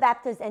John the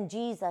Baptist and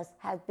Jesus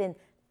have been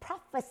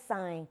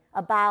prophesying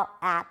about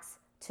Acts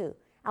 2.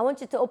 I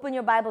want you to open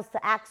your Bibles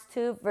to Acts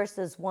 2,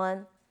 verses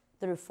 1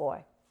 through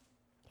 4.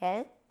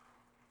 Okay?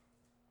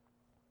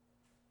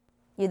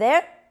 You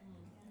there?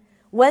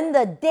 When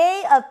the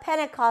day of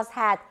Pentecost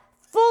had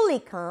fully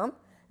come,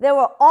 they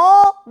were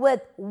all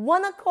with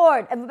one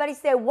accord. Everybody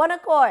say one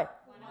accord.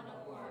 One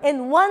accord.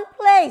 In one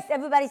place.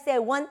 Everybody say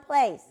one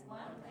place. One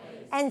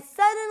place. And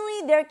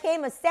suddenly there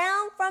came a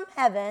sound from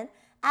heaven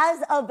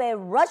as of a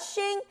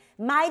rushing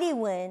mighty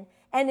wind,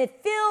 and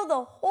it filled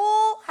the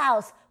whole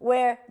house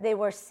where they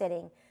were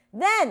sitting.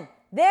 Then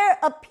there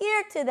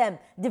appeared to them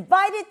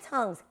divided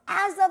tongues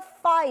as of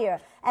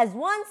fire, as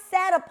one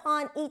sat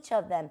upon each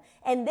of them.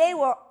 And they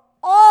were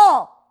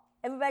all,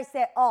 everybody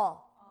say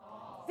all,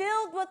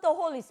 filled with the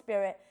Holy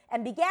Spirit,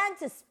 and began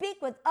to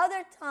speak with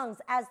other tongues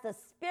as the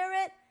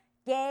Spirit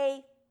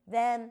gave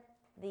them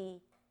the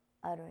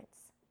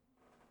utterance.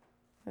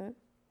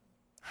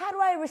 How do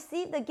I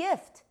receive the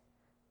gift?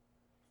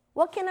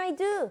 What can I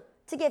do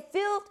to get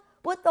filled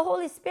with the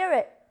Holy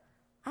Spirit?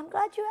 I'm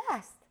glad you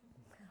asked.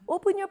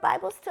 Open your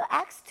Bibles to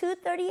Acts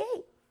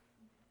 2:38.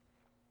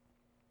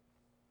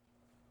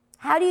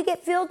 How do you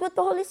get filled with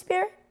the Holy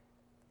Spirit?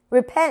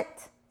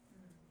 Repent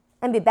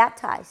and be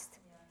baptized.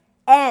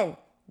 And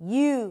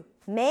you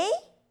may?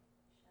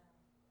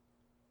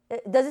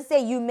 Does it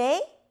say you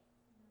may?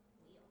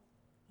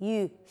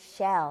 You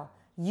shall.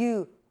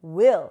 You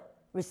will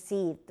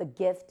receive the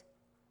gift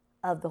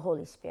of the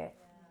Holy Spirit.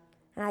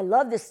 And I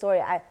love this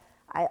story. I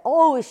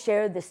always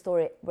share this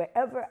story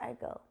wherever I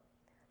go.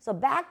 So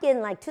back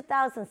in like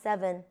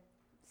 2007,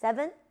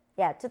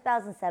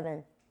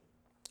 2007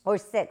 or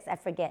 6, I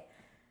forget.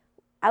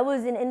 I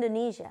was in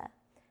Indonesia,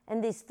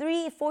 and these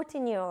 3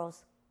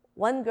 14-year-olds,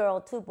 1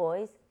 girl, 2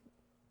 boys,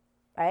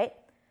 right?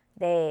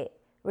 They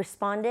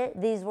responded.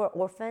 These were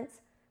orphans.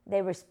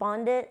 They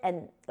responded,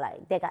 and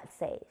like they got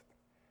saved.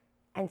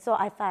 And so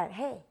I thought,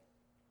 hey,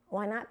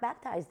 why not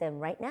baptize them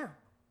right now?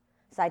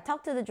 So I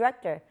talked to the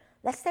director.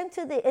 Let's send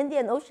to the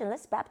Indian Ocean.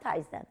 Let's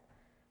baptize them.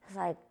 I was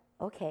like,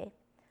 okay.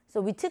 So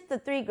we took the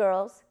 3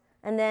 girls,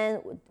 and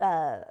then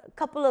a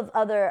couple of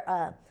other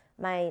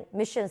my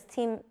missions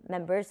team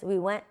members. We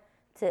went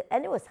to,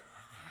 and it was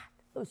hot.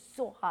 It was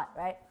so hot,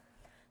 right?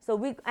 So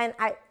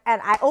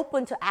I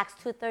opened to Acts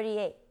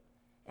 2:38,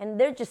 and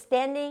they're just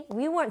standing.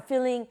 We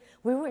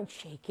weren't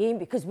shaking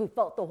because we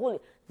felt the Holy.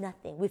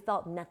 Nothing. We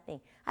felt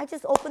nothing. I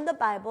just opened the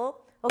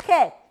Bible.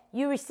 Okay,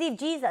 you received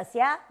Jesus,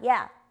 yeah,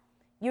 yeah.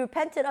 You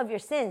repented of your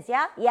sins,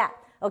 yeah, yeah.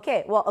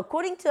 Okay. Well,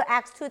 according to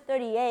Acts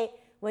 2:38.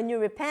 When you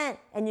repent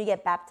and you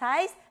get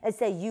baptized, it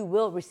says you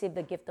will receive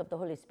the gift of the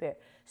Holy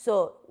Spirit.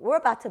 So we're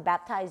about to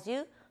baptize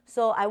you.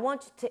 So I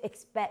want you to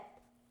expect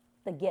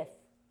the gift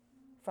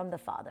from the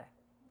Father,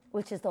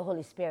 which is the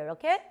Holy Spirit,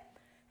 okay?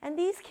 And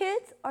these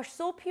kids are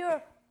so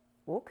pure.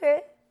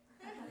 Okay.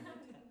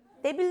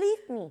 They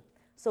believed me.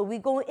 So we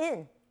go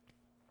in.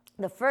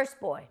 The first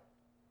boy.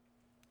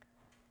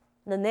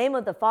 In the name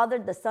of the Father,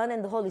 the Son,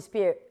 and the Holy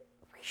Spirit.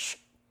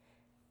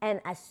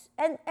 And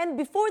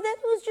before that,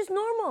 it was just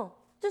normal.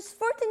 Just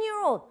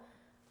 14-year-old.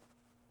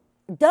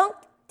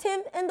 Dunked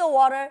him in the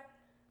water.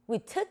 We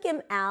took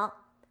him out.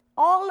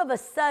 All of a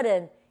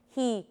sudden,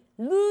 he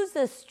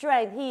loses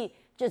strength. He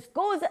just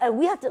goes, and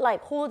we have to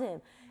like hold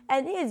him.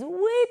 And he's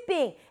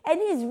weeping, and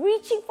he's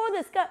reaching for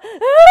the sky.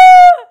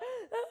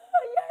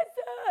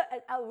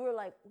 Yes, and we were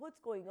like, what's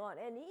going on?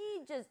 And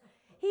he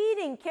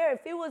didn't care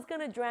if he was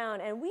going to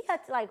drown. And we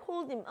had to like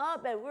hold him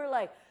up, and we're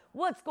like,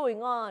 what's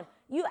going on?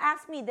 You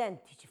asked me then,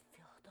 did you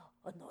feel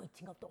the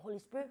anointing of the Holy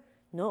Spirit?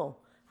 No.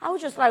 I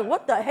was just like,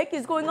 what the heck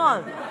is going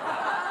on?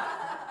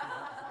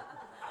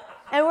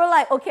 And we're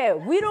like, okay,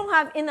 we don't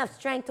have enough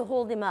strength to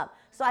hold him up.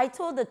 So I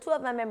told the 2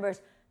 of my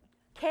members,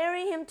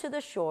 carry him to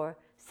the shore,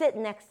 sit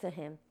next to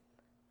him,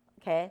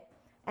 okay?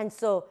 And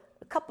so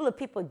a couple of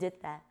people did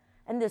that.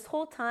 And this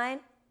whole time,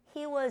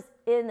 he was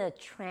in a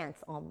trance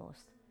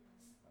almost.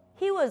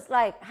 He was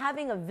like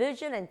having a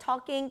vision and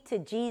talking to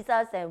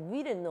Jesus, and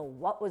we didn't know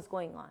what was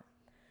going on.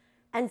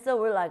 And so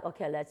we're like,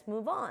 okay, let's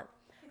move on.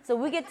 So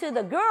we get to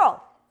the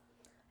girl,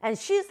 and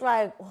she's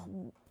like,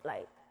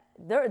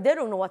 they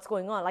don't know what's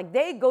going on. Like,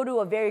 they go to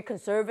a very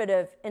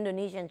conservative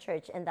Indonesian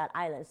church in that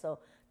island, so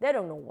they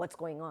don't know what's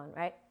going on,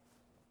 right?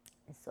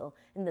 And so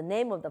in the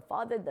name of the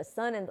Father, the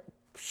Son,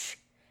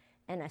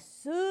 and as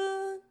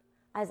soon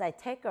as I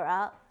take her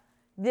out,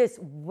 this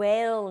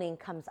wailing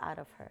comes out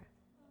of her.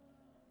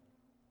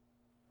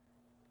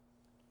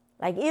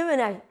 Like,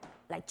 even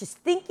just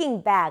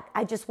thinking back,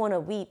 I just want to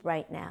weep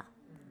right now.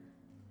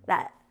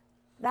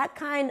 That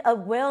kind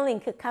of wailing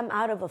could come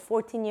out of a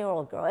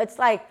 14-year-old girl. It's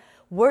like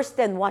worse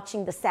than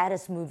watching the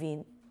saddest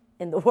movie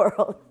in the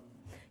world.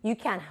 You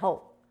can't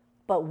help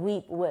but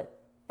weep with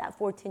that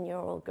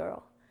 14-year-old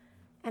girl.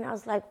 And I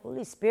was like,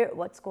 Holy Spirit,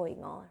 what's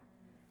going on?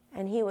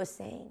 And he was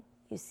saying,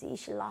 you see,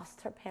 she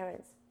lost her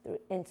parents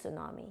in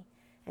tsunami,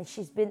 and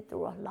she's been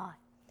through a lot.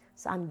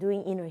 So I'm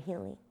doing inner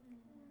healing.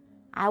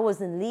 I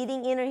wasn't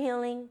leading inner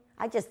healing.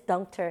 I just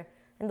dunked her,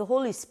 and the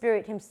Holy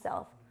Spirit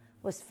himself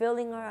was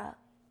filling her up.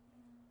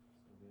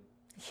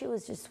 She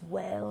was just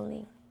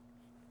wailing.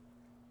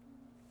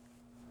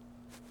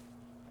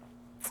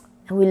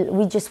 And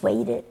we just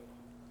waited.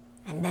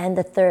 And then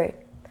the third.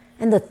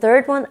 And the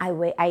third one,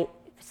 I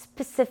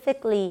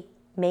specifically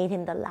made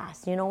him the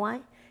last. You know why?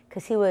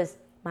 Because he was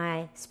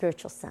my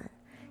spiritual son.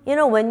 You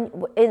know, when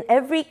in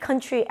every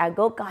country I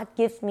go, God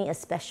gives me a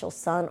special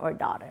son or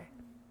daughter,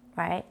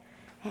 right?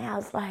 And I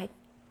was like,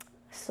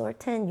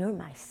 Sorten, you're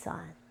my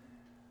son,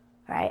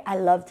 right? I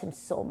loved him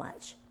so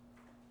much.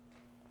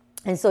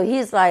 And so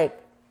he's like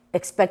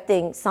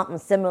expecting something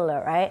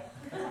similar, right?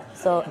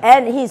 So,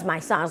 and he's my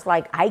son. I was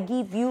like, I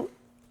give you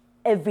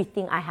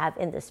everything I have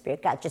in the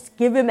Spirit. God, just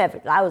give him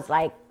everything. I was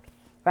like,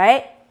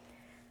 right?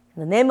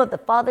 In the name of the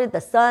Father,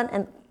 the Son,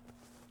 and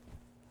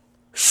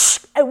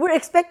we're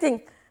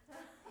expecting.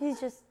 He's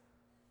just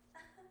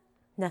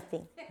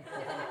nothing.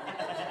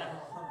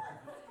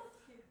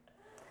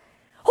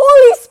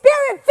 Holy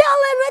Spirit,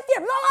 fill in with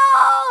your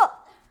love.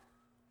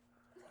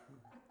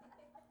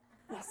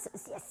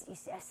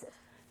 Yes.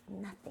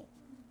 Nothing.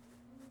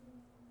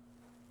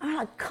 I'm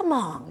like, come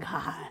on,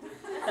 God.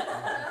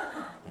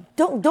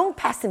 Don't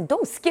pass him.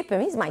 Don't skip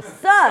him. He's my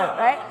son,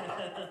 right?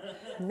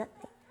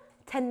 Nothing.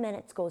 10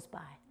 minutes goes by.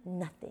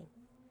 Nothing.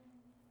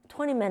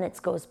 20 minutes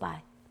goes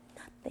by.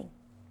 Nothing.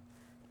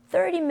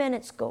 30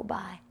 minutes go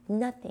by.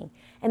 Nothing.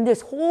 And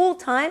this whole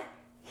time,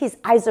 his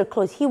eyes are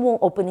closed. He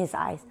won't open his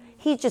eyes.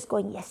 He's just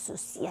going,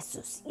 Jesus,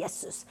 Jesus,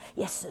 Jesus,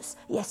 Jesus,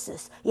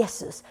 Jesus,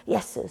 Jesus,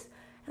 Jesus.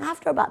 And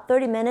after about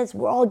 30 minutes,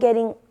 we're all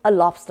getting a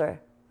lobster,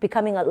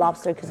 becoming a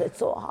lobster because it's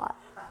so hot.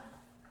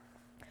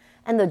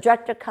 And the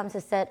director comes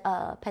and said,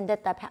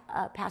 Pendeta,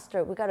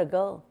 Pastor, we got to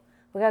go.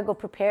 We got to go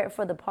prepare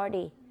for the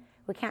party.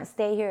 We can't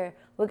stay here.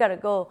 We got to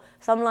go.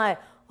 So I'm like,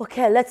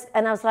 okay, let's.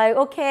 And I was like,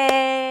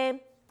 okay,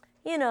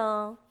 you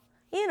know,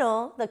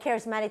 the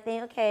charismatic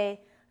thing. Okay,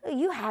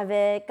 you have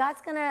it.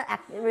 God's going to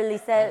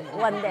release it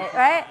one day,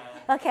 right?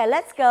 Okay,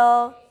 let's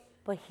go.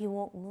 But he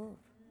won't move.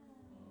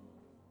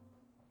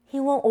 He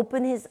won't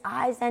open his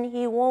eyes and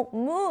he won't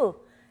move.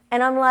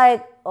 And I'm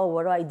like, oh,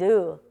 what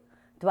do?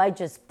 Do I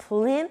just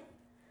pull him?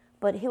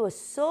 But he was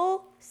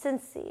so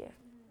sincere.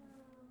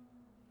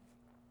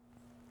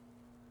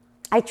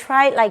 I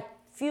tried like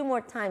a few more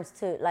times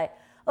to like,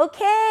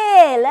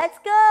 okay, let's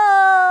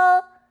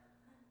go.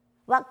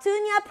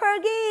 Waktunya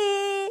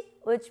pergi,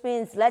 which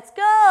means let's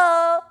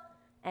go.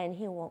 And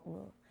he won't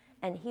move.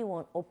 And he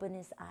won't open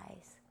his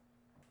eyes.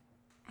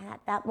 And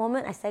at that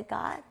moment, I said,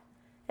 God,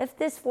 if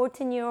this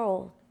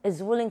 14-year-old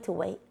is willing to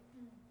wait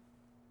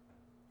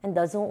and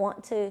doesn't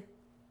want to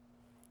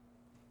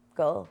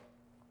go,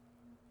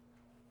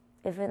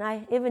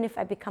 even if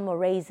I become a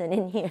raisin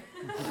in here,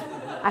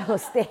 I will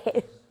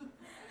stay.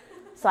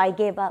 So I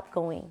gave up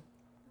going,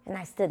 and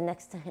I stood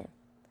next to him.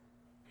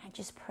 I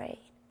just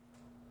prayed.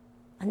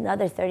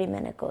 Another 30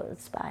 minutes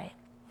goes by,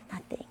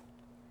 nothing.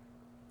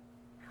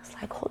 I was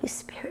like, Holy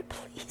Spirit,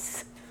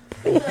 please,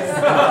 please.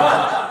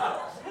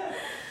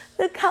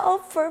 Look how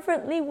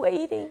fervently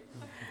waiting.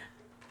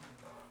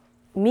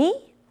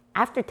 Me,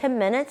 after 10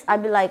 minutes,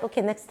 I'd be like,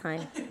 okay, next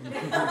time.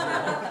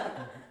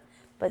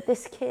 But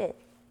this kid,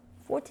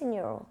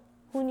 14-year-old,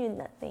 who knew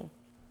nothing,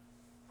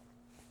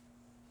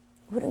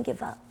 wouldn't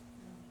give up.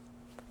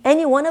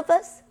 Any one of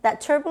us, that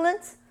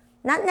turbulence,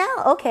 not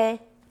now, okay.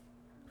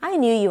 I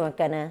knew you weren't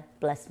going to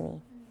bless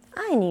me.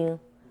 I knew,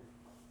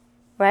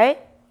 right?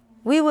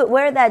 We would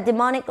wear that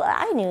demonic,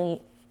 I knew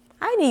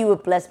you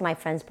would bless my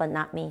friends, but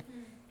not me.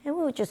 And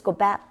we would just go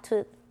back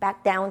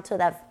down to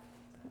that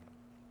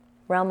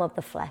realm of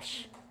the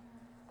flesh.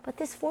 But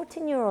this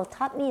 14-year-old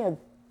taught me a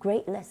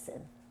great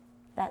lesson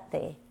that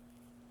day.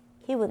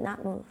 he would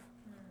not move.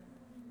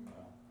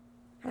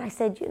 And I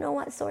said, you know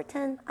what,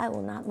 Sorten? I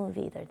will not move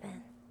either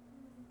then.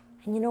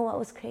 And you know what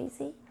was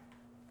crazy?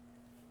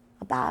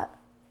 About an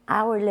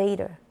hour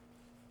later,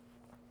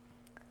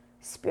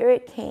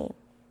 Spirit came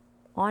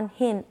on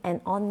him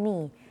and on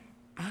me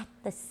at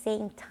the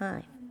same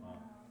time.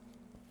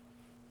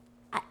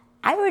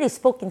 I already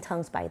spoke in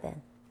tongues by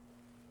then.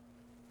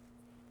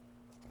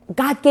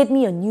 God gave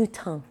me a new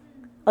tongue.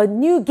 A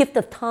new gift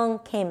of tongue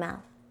came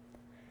out.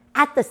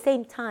 At the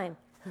same time,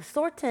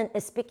 Sorten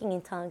is speaking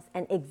in tongues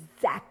and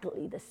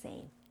exactly the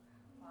same.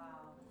 Wow.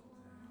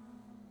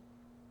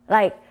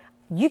 Like,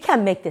 you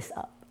can't make this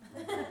up.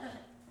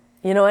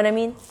 You know what I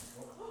mean?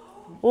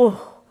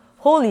 Oh,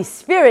 Holy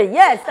Spirit,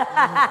 yes.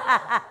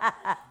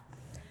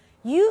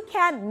 You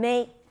can't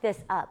make this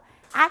up.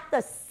 At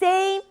the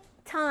same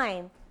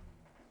time,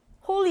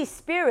 Holy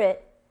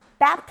Spirit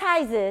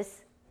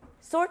baptizes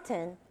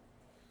Sorten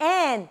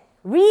and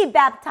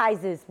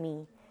rebaptizes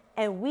me.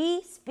 And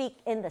we speak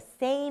in the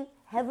same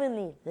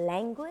heavenly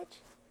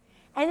language.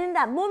 And in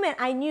that moment,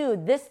 I knew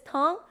this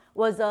tongue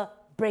was a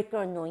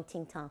breaker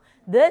anointing tongue.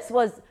 This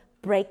was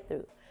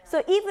breakthrough.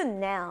 So even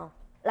now,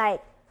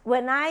 like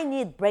when I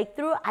need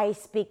breakthrough, I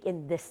speak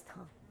in this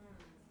tongue.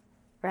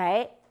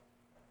 Right?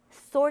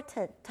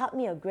 Sorten taught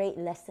me a great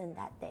lesson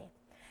that day.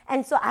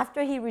 And so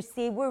after he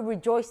received, we're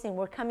rejoicing,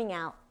 we're coming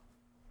out.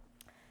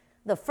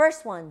 The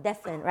first one,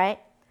 deafened, right?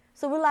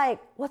 So we're like,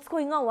 what's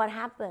going on? What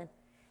happened?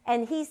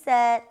 And he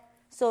said,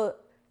 so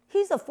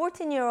he's a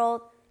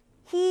 14-year-old.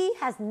 He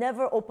has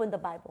never opened the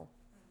Bible,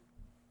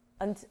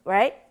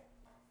 right?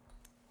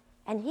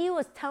 And he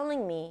was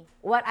telling me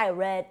what I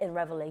read in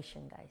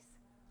Revelation, guys.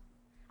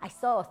 I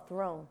saw a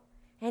throne,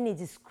 and he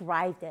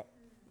described it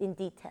in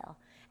detail.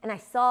 And I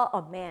saw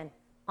a man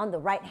on the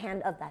right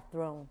hand of that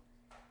throne.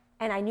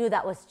 And I knew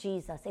that was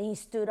Jesus. And he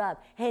stood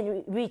up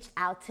and reached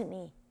out to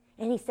me.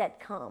 And he said,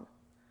 come.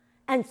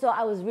 And so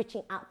I was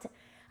reaching out to him.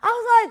 I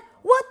was like,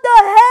 what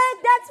the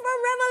heck? That's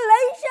from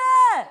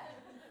Revelation.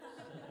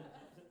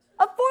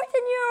 A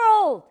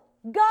 14-year-old.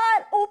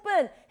 God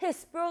opened his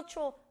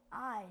spiritual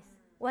eyes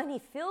when he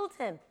filled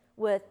him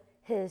with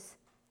his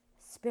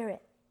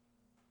spirit.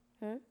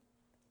 Man,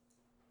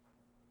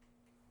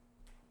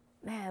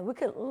 we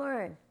could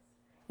learn.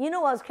 You know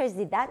what was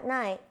crazy? That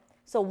night,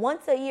 so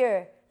once a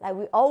year, like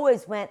we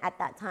always went at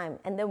that time.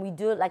 And then we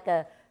do like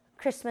a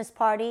Christmas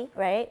party,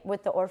 right,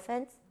 with the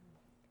orphans.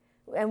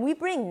 And we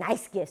bring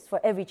nice gifts for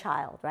every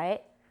child,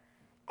 right?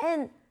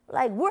 And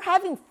like we're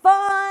having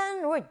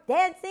fun, we're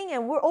dancing,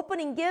 and we're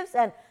opening gifts.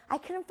 And I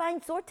couldn't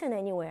find Sorten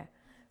anywhere.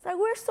 It's like,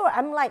 where's Sorten?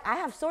 I'm like, I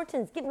have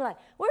Sorten's. Give me like,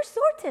 where's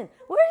Sorten?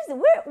 Where is it?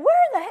 Where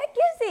the heck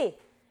is he?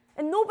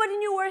 And nobody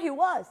knew where he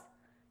was.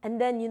 And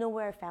then you know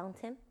where I found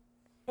him?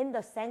 In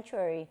the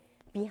sanctuary,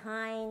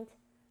 behind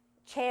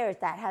chairs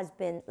that has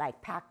been like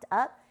packed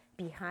up.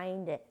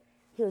 Behind it,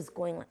 he was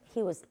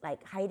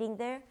like hiding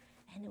there,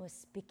 and he was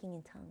speaking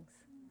in tongues.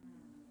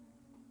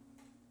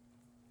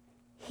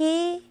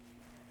 He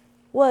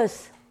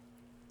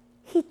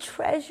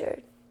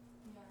treasured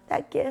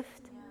that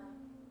gift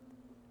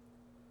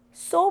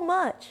so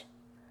much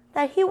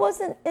that he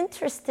wasn't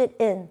interested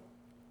in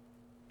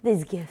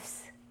these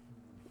gifts,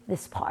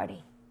 this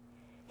party.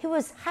 He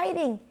was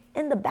hiding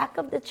in the back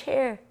of the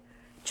chair,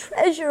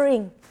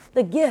 treasuring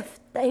the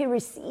gift that he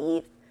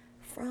received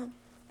from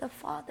the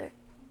Father.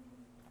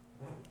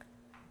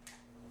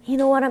 You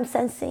know what I'm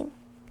sensing?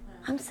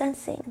 I'm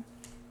sensing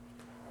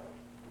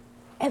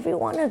every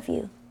one of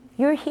you.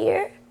 You're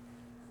here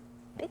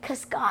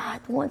because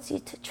God wants you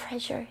to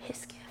treasure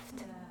his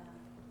gift.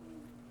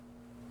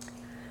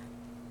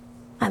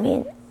 I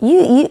mean,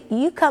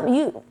 you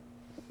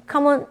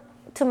come on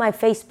to my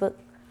Facebook.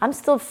 I'm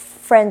still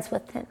friends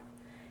with him.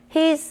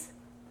 He's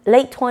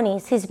late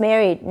 20s. He's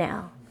married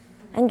now.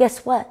 And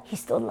guess what? He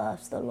still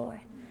loves the Lord.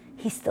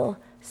 He's still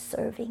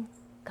serving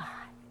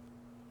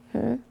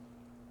God.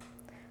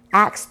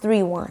 Acts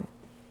 3:1.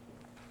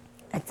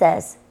 It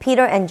says,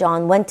 Peter and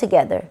John went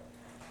together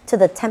to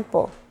the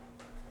temple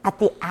at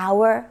the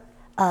hour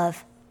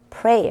of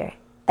prayer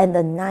and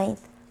the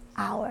 9th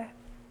hour.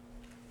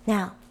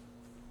 Now,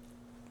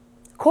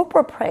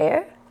 corporate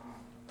prayer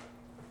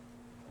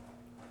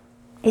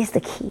is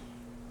the key.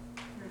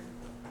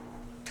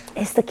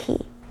 It's the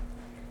key.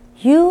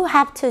 You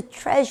have to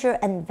treasure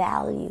and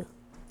value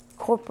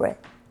corporate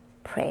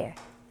prayer.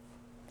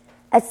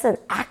 It's an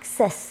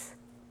access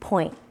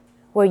point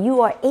where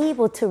you are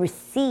able to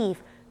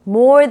receive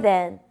more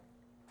than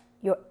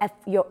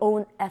your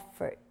own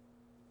effort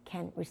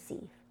can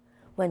receive.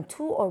 When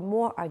two or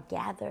more are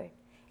gathered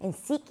and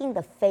seeking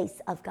the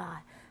face of God.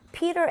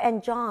 Peter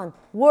and John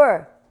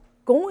were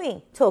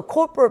going to a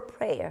corporate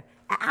prayer,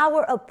 an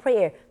hour of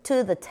prayer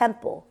to the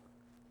temple.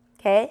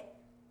 Okay?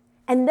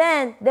 And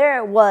then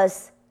there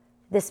was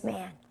this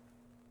man,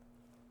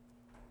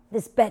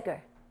 this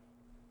beggar.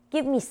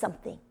 Give me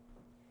something.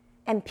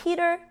 And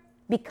Peter,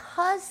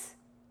 because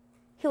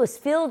he was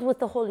filled with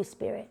the Holy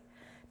Spirit,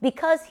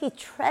 because he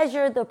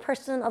treasured the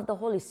person of the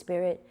Holy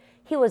Spirit,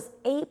 he was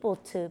able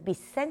to be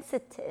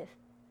sensitive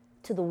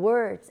to the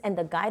words and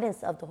the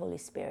guidance of the Holy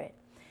Spirit.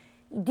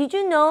 Did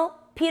you know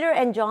Peter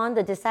and John,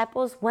 the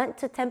disciples, went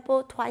to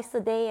temple twice a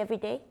day, every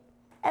day?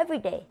 Every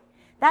day.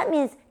 That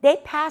means they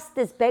passed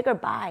this beggar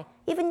by,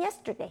 even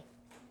yesterday,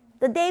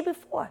 the day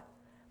before.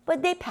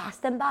 But they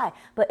passed them by.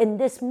 But in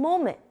this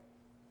moment,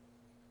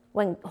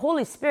 when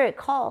Holy Spirit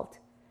called,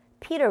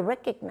 Peter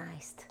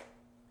recognized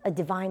a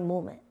divine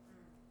moment.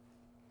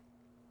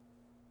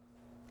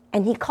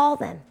 And he called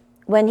them.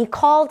 When he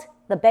called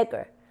the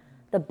beggar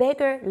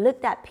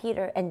looked at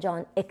Peter and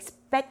John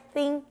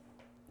expecting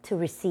to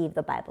receive,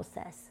 the Bible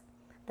says.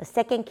 The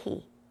second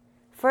key.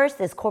 First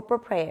is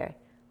corporate prayer.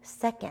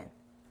 Second,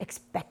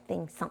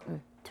 expecting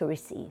something to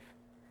receive.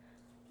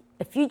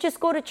 If you just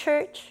go to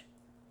church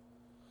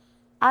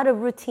out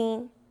of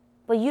routine,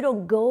 but you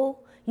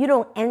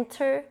don't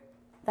enter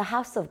the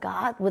house of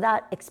God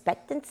without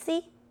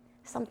expectancy,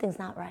 something's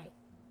not right.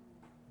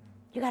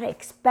 You got to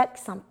expect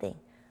something.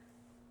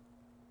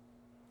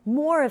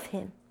 More of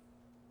Him.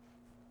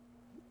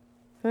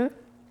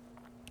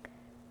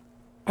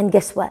 And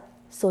guess what?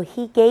 So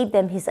He gave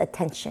them His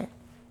attention,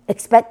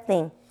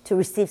 expecting to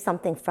receive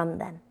something from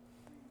them.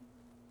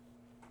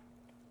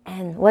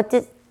 And what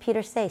did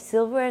Peter say?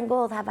 Silver and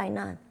gold have I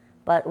none,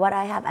 but what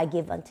I have I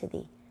give unto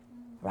thee.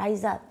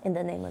 Rise up in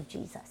the name of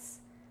Jesus.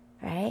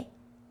 Right?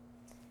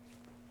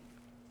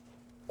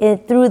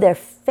 And through their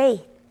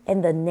faith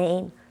in the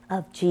name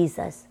of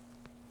Jesus,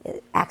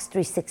 Acts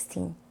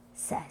 3:16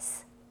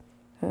 says.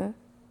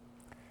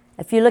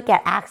 If you look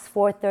at Acts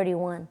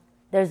 4:31,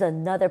 there's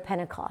another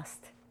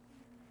Pentecost.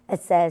 It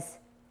says,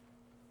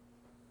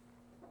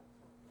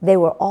 they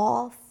were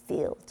all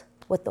filled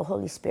with the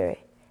Holy Spirit,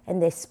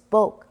 and they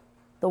spoke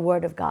the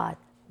word of God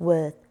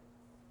with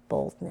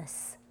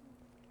boldness.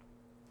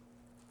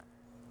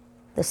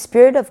 The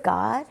Spirit of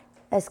God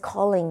is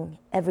calling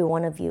every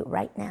one of you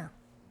right now.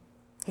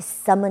 He's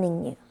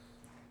summoning you.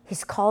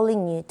 He's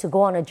calling you to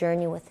go on a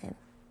journey with Him.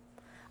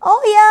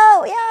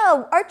 Oh,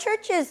 yeah, our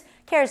church is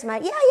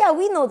charismatic. Yeah,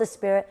 we know the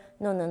Spirit.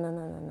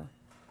 No.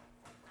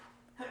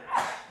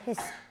 He's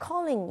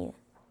calling you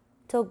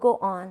to go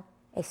on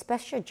a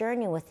special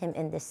journey with Him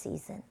in this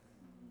season.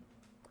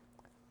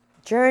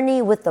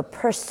 Journey with the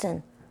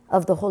person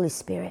of the Holy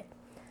Spirit.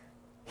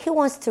 He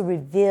wants to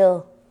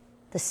reveal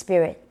the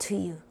Spirit to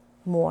you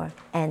more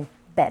and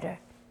better.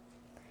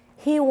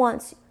 He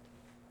wants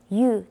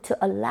you to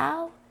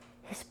allow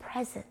His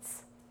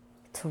presence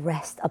to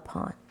rest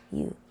upon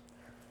you.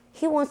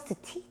 He wants to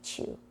teach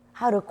you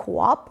how to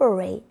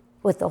cooperate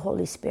with the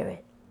Holy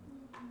Spirit.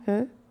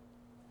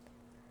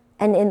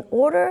 And in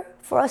order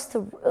for us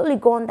to really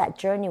go on that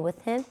journey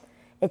with Him,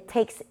 it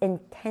takes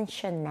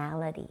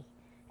intentionality.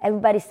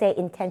 Everybody say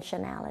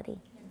intentionality.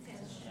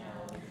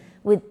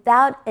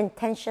 Without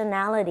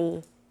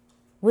intentionality,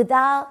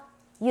 without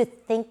you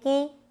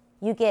thinking,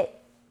 you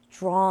get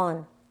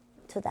drawn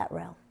to that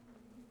realm.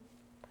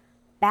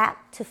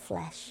 Back to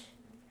flesh.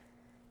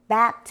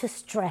 Back to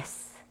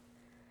stress.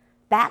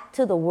 Back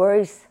to the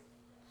worries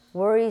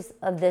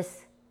of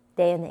this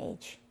day and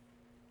age.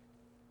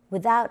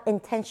 Without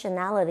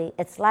intentionality,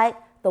 it's like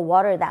the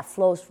water that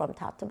flows from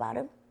top to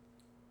bottom.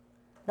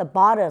 The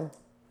bottom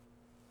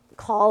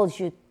calls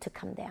you to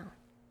come down.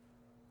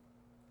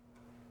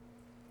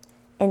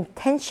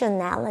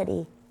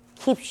 Intentionality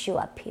keeps you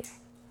up here,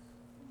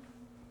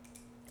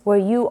 where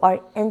you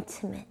are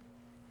intimate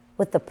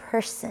with the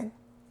person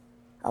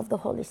of the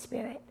Holy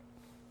Spirit.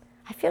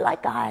 I feel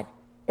like God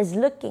is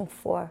looking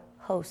for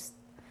hosts.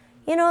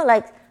 You know,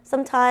 like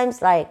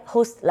sometimes like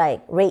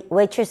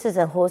waitresses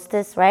and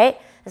hostess, right?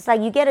 It's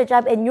like you get a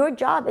job and your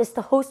job is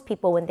to host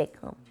people when they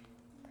come.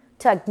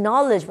 To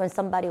acknowledge when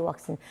somebody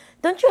walks in.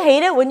 Don't you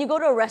hate it when you go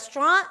to a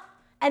restaurant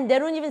and they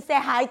don't even say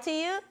hi to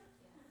you?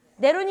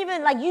 They don't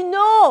even, like, you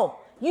know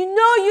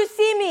you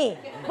see me,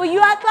 but you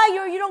act like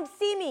you don't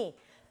see me.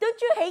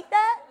 Don't you hate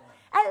that?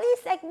 At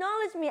least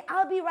acknowledge me.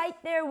 I'll be right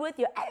there with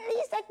you. At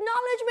least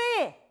acknowledge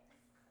me.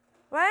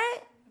 Right?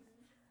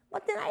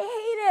 But then I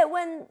hate it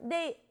when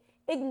they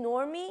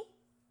ignore me.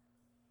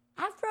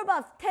 After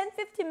about 10,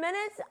 15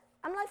 minutes,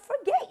 I'm like,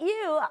 forget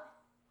you.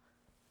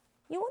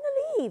 You want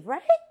to leave,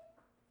 right?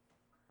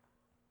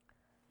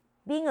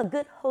 Being a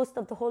good host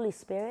of the Holy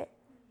Spirit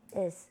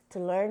is to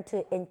learn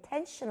to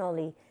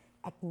intentionally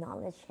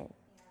acknowledge Him.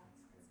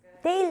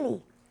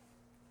 Daily.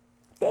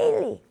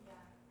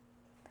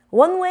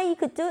 One way you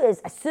could do is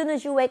as soon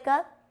as you wake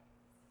up,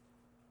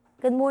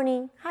 good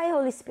morning. Hi,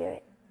 Holy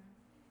Spirit.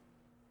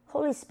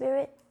 Holy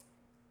Spirit,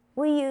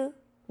 will you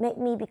make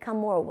me become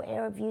more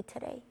aware of you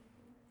today?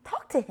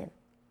 Talk to Him.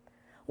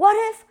 What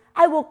if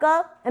I woke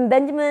up and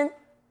Benjamin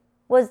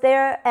was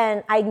there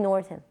and I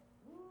ignored him?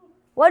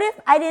 What if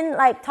I didn't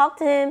talk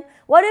to him?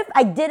 What if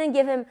I didn't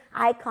give him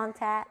eye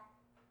contact?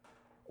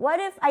 What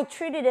if I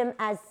treated him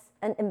as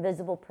an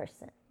invisible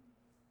person?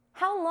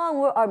 How long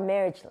will our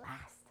marriage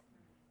last?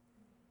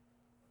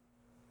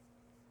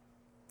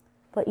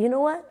 But you know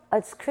what?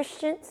 As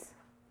Christians,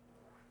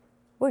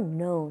 we're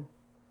known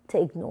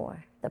to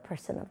ignore the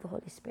person of the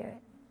Holy Spirit.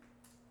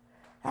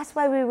 That's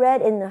why we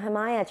read in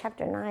Nehemiah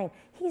chapter 9,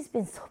 He's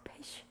been so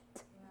patient.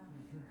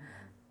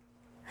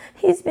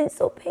 He's been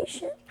so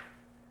patient.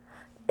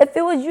 If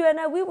it was you and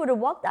I, we would have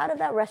walked out of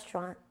that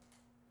restaurant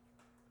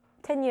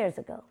 10 years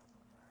ago.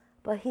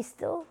 But he's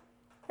still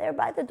there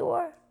by the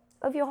door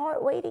of your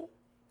heart waiting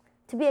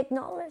to be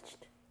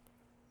acknowledged,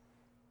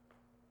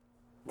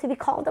 to be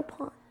called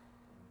upon,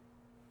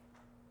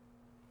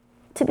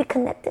 to be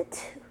connected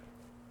to.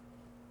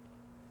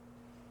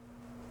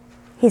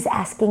 He's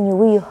asking you,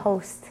 will you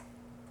host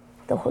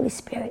the Holy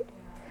Spirit?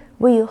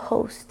 Will you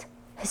host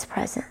His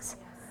presence?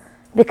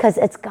 Because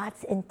it's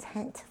God's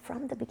intent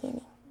from the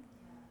beginning.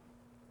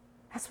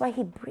 That's why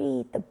He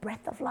breathed the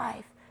breath of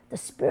life, the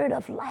Spirit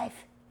of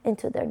life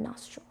into their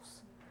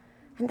nostrils.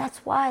 And that's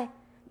why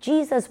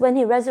Jesus, when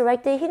He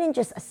resurrected, He didn't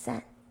just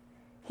ascend.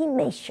 He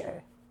made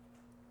sure.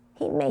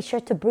 He made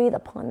sure to breathe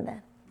upon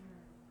them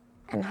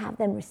and have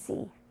them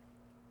receive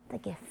the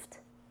gift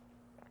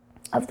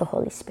of the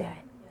Holy Spirit.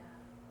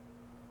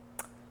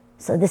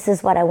 So this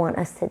is what I want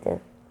us to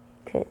do.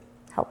 Could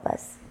help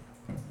us.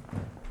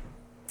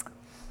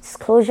 Just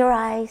close your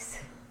eyes.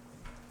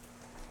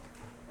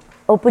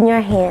 Open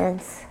your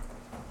hands.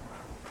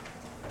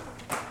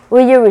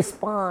 Will you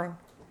respond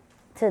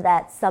to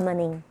that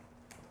summoning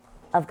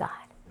of God?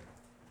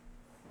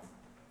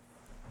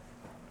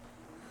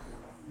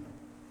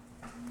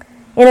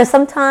 You know,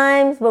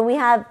 sometimes when we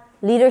have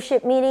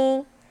leadership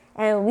meeting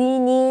and we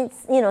need,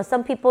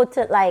 some people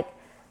to like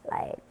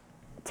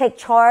take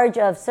charge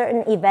of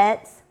certain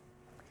events.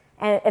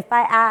 And if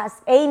I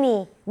ask,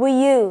 Amy,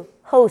 will you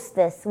host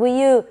this? Will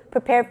you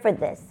prepare for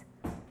this?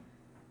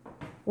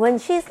 When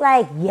she's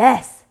like,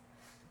 yes,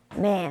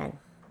 man,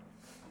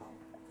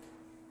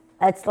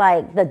 it's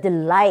like the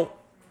delight.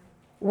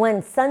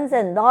 When sons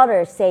and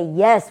daughters say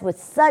yes with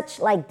such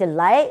like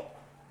delight,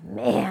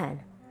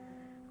 man,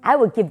 I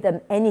would give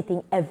them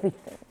anything,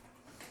 everything.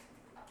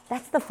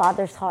 That's the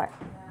Father's heart.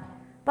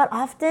 But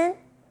often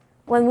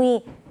when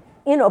we,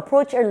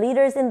 approach our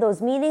leaders in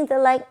those meetings,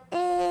 they're like,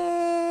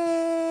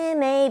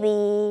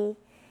 maybe.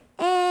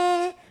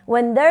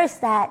 When there's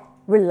that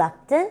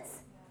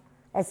reluctance,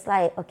 it's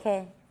like,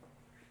 okay,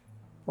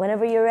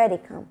 whenever you're ready,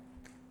 come.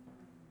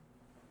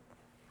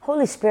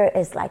 Holy Spirit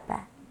is like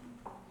that.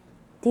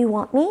 Do you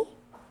want me?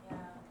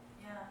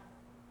 Yeah.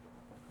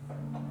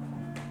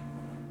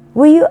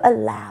 Will you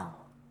allow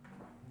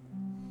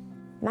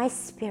my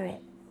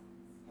Spirit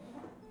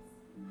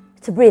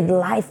to breathe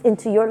life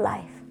into your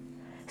life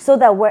so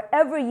that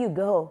wherever you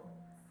go,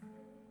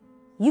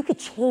 you could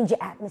change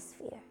the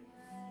atmosphere?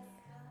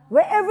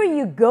 Wherever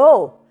you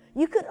go,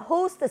 you could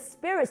host the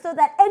Spirit so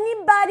that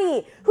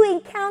anybody who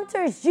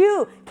encounters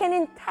you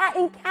can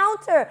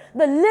encounter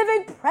the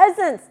living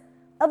presence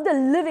of the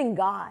living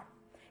God.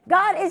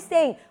 God is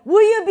saying,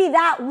 will you be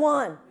that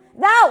one?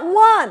 That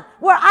one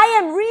where I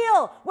am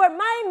real, where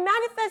my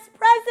manifest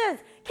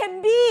presence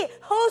can be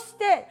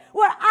hosted,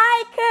 where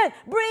I can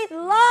breathe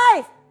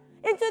life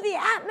into the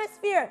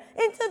atmosphere,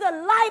 into the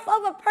life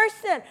of a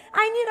person.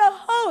 I need a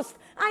host.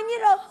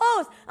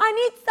 I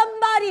need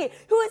somebody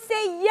who would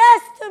say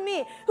yes to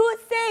me, who would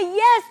say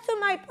yes to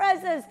my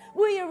presence.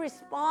 Will you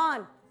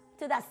respond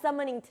to that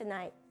summoning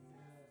tonight?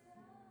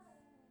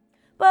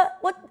 But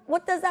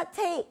what does that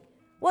take?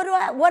 What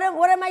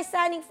am I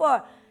signing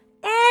for?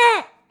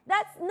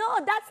 That's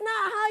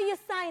not how you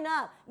sign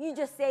up. You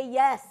just say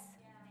yes.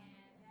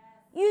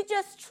 You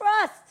just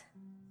trust.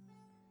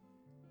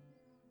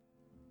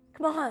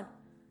 Come on.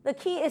 The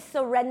key is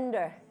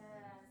surrender.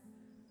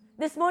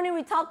 This morning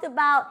we talked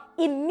about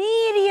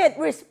immediate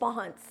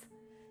response.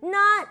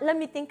 Not, let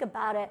me think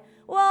about it.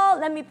 Well,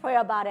 let me pray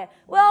about it.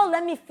 Well,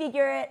 let me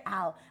figure it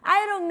out.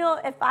 I don't know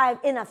if I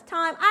have enough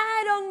time.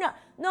 I don't know.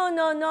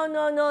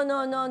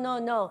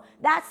 No.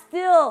 That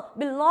still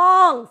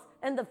belongs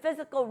in the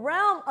physical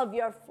realm of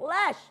your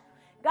flesh.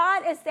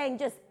 God is saying,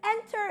 just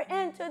enter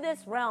into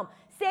this realm.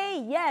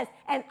 Say yes,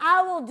 and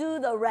I will do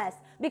the rest.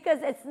 Because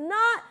it's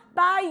not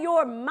by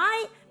your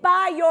might,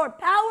 by your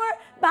power,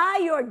 by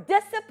your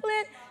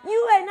discipline.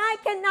 You and I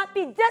cannot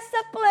be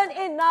disciplined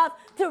enough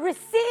to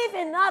receive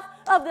enough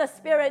of the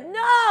Spirit.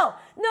 No.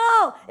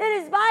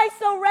 It is by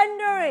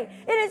surrendering.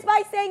 It is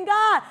by saying,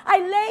 God, I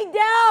lay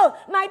down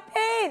my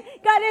pain.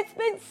 God, it's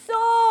been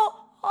so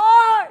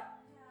hard.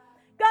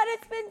 God,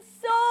 it's been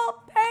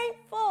so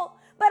painful.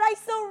 But I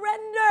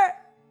surrender.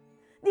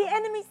 The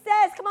enemy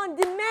says, come on,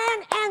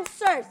 demand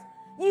answers.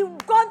 You've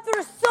gone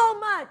through so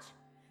much.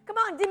 Come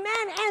on,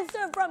 demand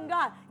answer from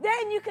God.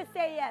 Then you could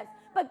say yes.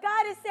 But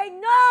God is saying,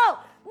 no,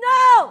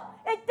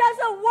 it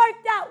doesn't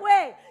work that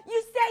way.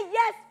 You say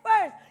yes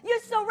first. You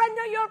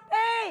surrender your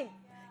pain.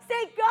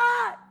 Say,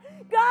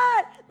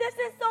 God, this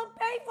is so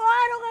painful.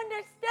 I don't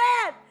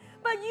understand.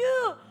 But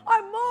you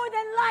are more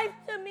than life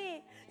to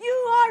me. You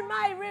are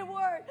my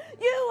reward.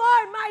 You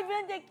are my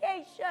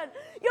vindication.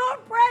 Your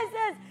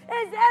presence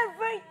is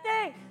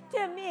everything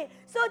to me.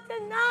 So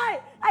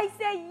tonight, I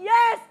say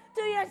yes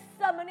to your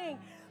summoning.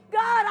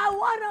 God, I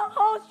want to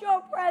host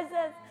your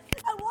presence.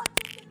 I want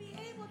you to be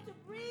able to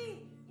breathe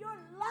your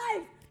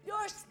life,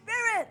 your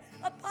Spirit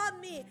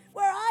upon me,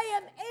 where I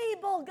am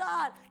able,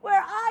 God,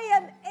 where I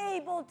am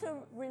able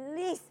to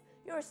release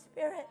your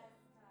Spirit.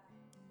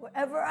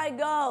 Wherever I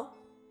go,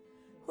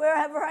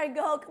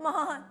 come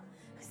on.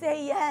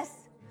 Say yes.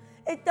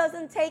 It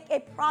doesn't take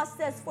a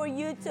process for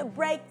you to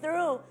break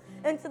through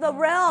into the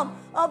realm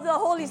of the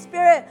Holy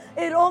Spirit.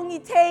 It only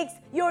takes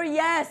your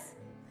yes.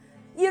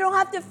 You don't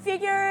have to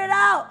figure it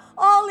out.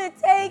 All it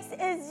takes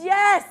is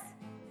yes.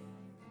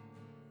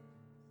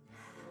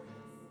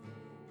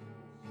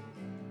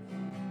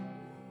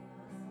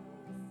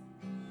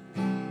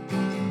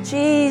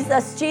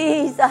 Jesus,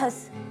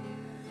 Jesus.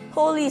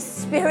 Holy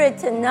Spirit,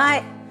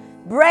 tonight,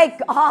 break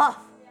off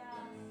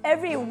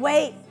every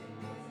weight.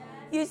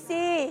 You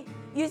see,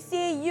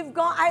 you've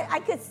gone, I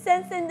could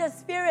sense in the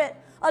Spirit,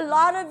 a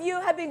lot of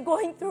you have been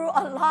going through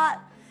a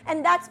lot,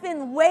 and that's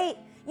been weight.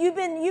 You've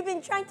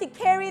been trying to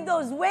carry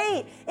those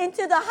weight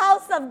into the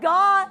house of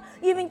God.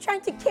 You've been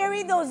trying to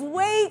carry those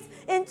weights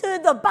into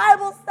the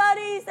Bible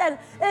studies, and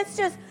it's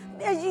just,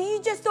 you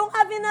just don't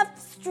have enough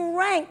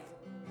strength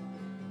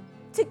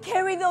to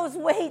carry those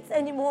weights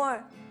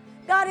anymore.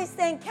 God is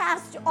saying,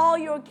 cast all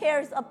your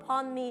cares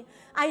upon me.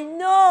 I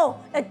know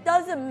it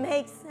doesn't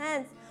make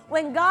sense.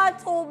 When God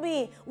told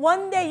me,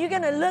 one day you're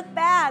going to look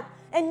back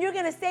and you're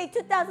going to say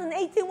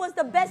 2018 was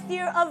the best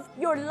year of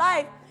your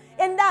life.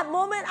 In that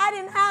moment, I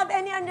didn't have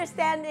any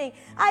understanding.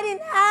 I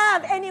didn't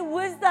have any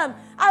wisdom.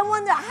 I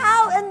wonder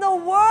how in the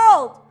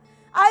world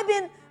I've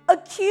been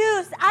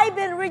accused, I've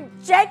been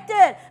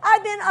rejected,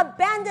 I've been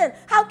abandoned.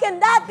 How can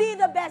that be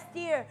the best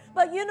year?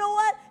 But you know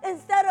what?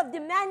 Instead of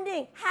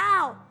demanding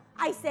how,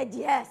 I said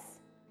yes.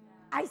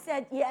 I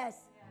said yes.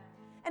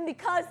 And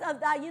because of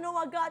that, you know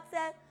what God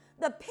said?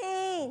 The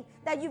pain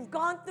that you've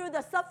gone through,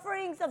 the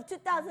sufferings of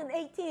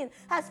 2018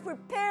 has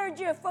prepared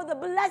you for the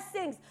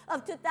blessings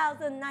of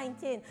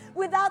 2019.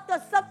 Without the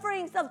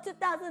sufferings of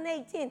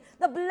 2018,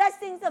 the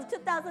blessings of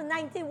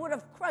 2019 would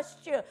have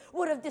crushed you,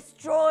 would have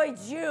destroyed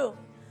you.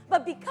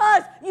 But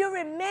because you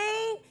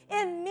remain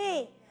in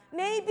me,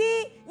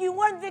 maybe you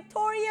weren't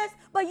victorious,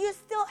 but you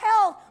still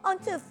held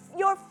onto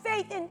your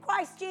faith in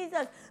Christ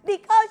Jesus.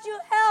 Because you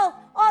held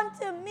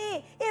onto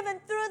me, even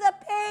through the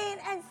pain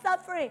and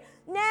suffering.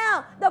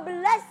 Now, the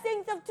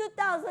blessings of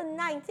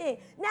 2019,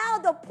 now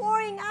the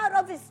pouring out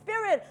of His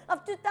Spirit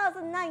of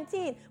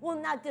 2019 will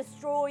not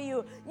destroy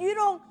you. You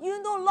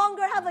no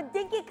longer have a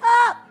dinky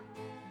cup.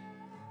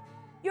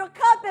 Your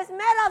cup is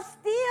made of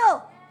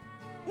steel.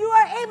 You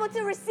are able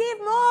to receive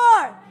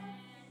more.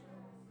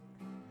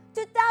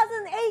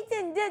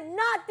 2018 did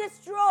not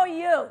destroy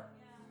you,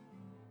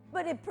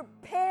 but it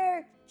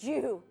prepared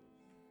you.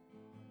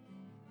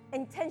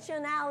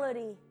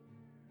 Intentionality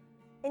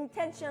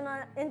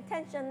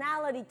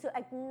to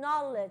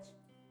acknowledge.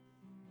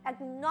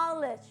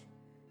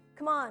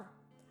 Come on,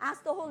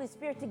 ask the Holy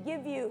Spirit to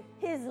give you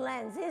His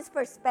lens, His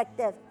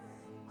perspective.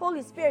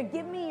 Holy Spirit,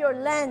 give me your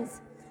lens.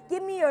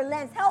 Give me your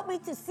lens. Help me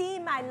to see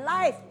my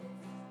life.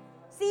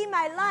 See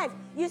my life.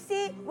 You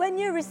see, when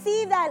you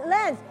receive that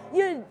lens,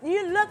 you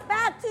look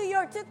back to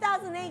your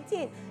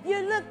 2018. You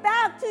look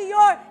back to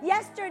your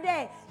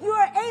yesterday. You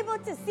are able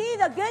to see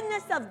the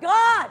goodness of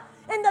God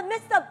in the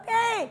midst of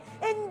pain,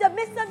 in the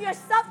midst of your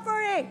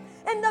suffering,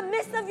 in the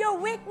midst of your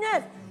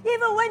weakness.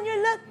 Even when you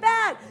look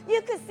back,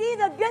 you can see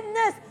the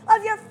goodness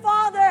of your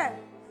Father.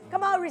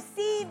 Come on,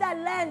 receive that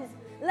lens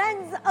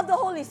of the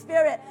Holy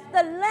Spirit,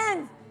 the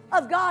lens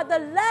of God, the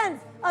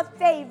lens of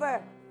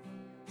favor.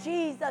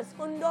 Jesus.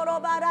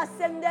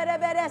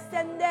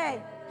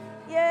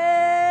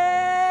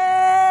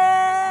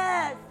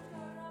 Yes.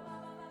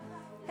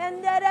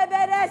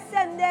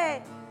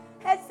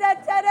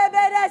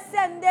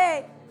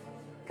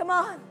 Come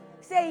on,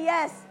 say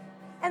yes.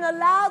 And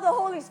allow the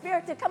Holy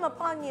Spirit to come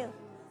upon you.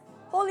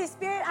 Holy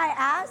Spirit, I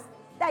ask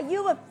that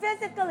you would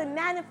physically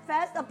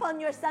manifest upon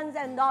your sons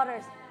and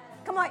daughters.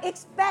 Come on,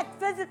 expect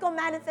physical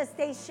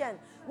manifestation.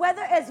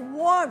 Whether it's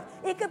warmth,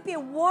 it could be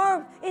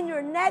warmth in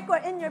your neck or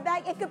in your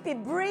back. It could be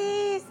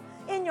breeze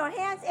in your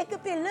hands. It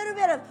could be a little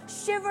bit of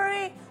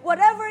shivering,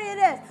 whatever it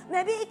is.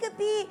 Maybe it could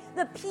be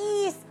the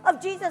peace of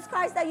Jesus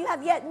Christ that you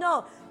have yet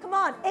known. Come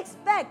on,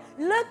 expect.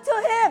 Look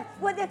to Him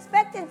with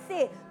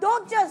expectancy.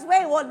 Don't just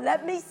wait. Well,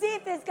 let me see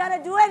if it's going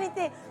to do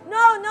anything.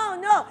 No.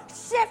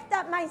 Shift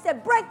that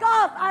mindset. Break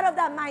off out of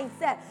that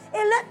mindset.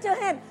 And look to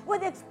Him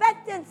with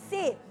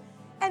expectancy.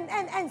 And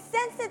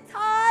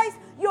sensitize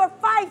your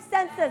five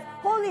senses.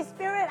 Holy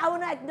Spirit, I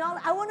want to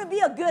acknowledge, I want to be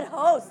a good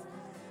host.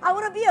 I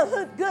want to be a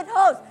good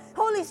host.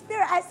 Holy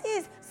Spirit, as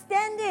He's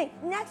standing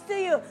next to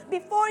you,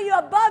 before you,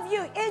 above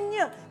you, in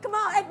you, come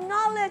on,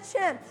 acknowledge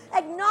Him.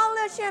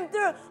 Acknowledge Him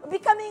through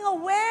becoming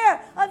aware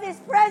of His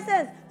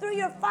presence through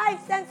your five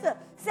senses.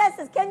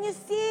 Can you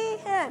see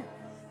Him?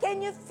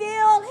 Can you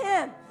feel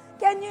Him?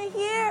 Can you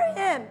hear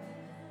Him?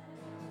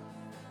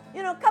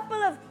 You know, a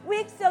couple of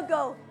weeks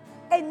ago,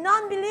 a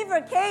non-believer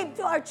came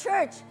to our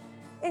church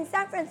in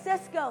San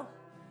Francisco.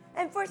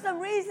 And for some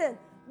reason,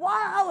 while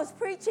I was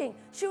preaching,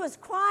 she was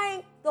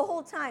crying the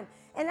whole time.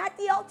 And at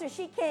the altar,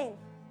 she came.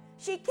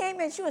 She came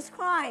and she was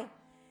crying.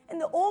 And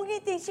the only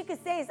thing she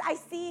could say is, I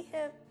see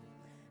Him.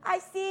 I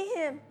see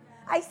Him.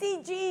 I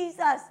see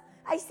Jesus.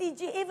 I see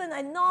even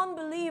a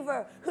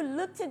non-believer who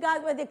looked to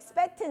God with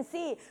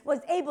expectancy was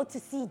able to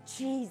see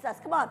Jesus.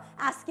 Come on,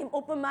 ask him,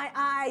 open my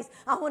eyes.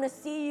 I want to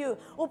see you.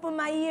 Open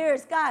my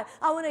ears, God.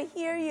 I want to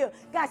hear you.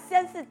 God,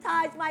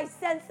 sensitize my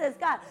senses,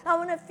 God. I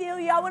want to feel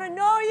you. I want to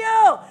know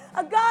you.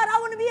 God, I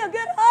want to be a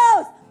good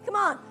host. Come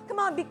on,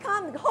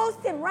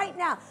 host him right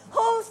now.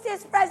 Host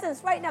his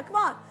presence right now. Come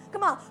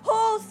on,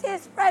 host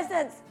his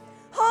presence.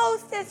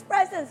 Host his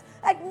presence.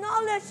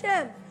 Acknowledge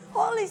him.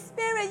 Holy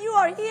Spirit, you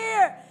are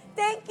here.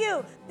 Thank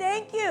you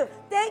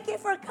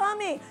for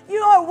coming.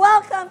 You are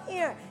welcome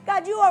here.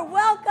 God, you are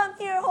welcome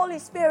here, Holy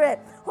Spirit.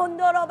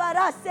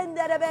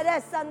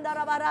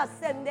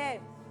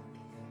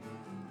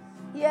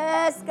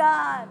 Yes,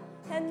 God.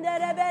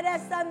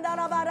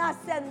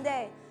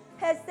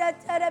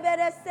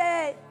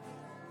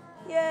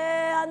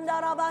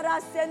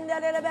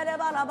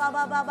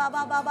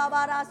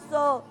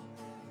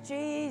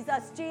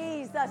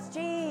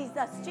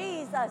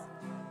 Jesus.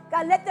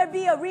 God, let there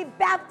be a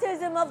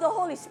rebaptism of the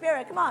Holy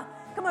Spirit. Come on,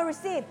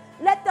 receive.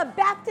 Let the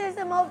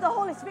baptism of the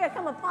Holy Spirit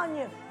come upon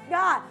you.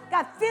 God,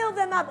 fill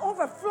them up,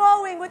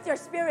 overflowing with your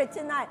Spirit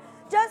tonight.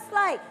 Just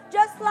like,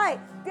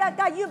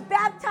 God, you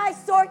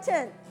baptized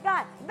Sorton.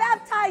 God,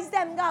 baptize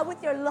them, God,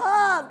 with your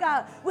love,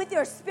 God, with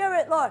your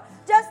Spirit, Lord.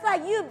 Just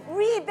like you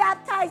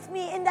rebaptized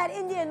me in that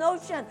Indian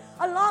Ocean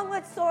along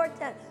with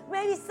Sorton.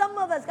 Maybe some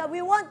of us, God,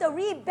 we want the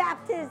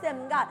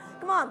rebaptism, God.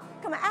 Come on,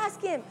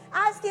 ask him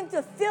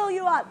to fill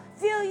you up,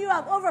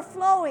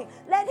 overflowing.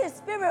 Let his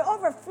Spirit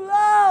overflow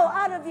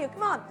out of you.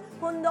 Come on.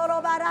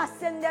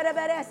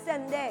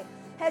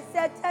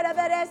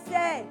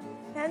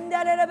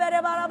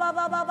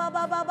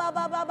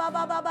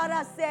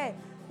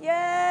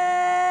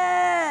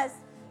 Yes.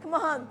 Come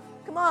on.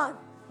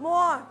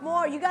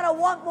 More. You got to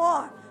want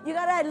more. You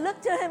got to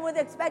look to him with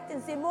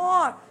expectancy.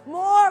 More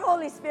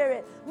Holy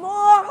Spirit.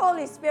 More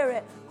Holy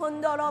Spirit.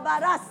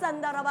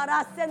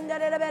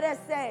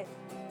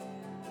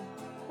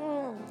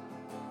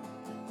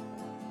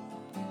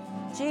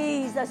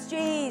 Jesus.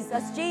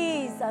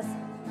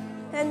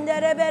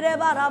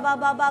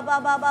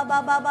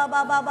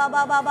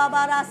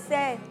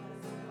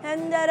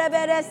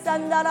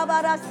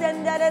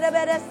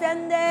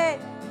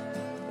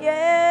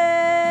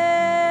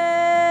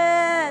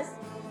 Yes.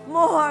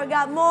 More,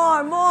 God.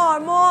 More,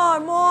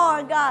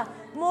 God.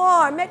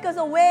 More. Make us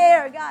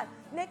aware, God.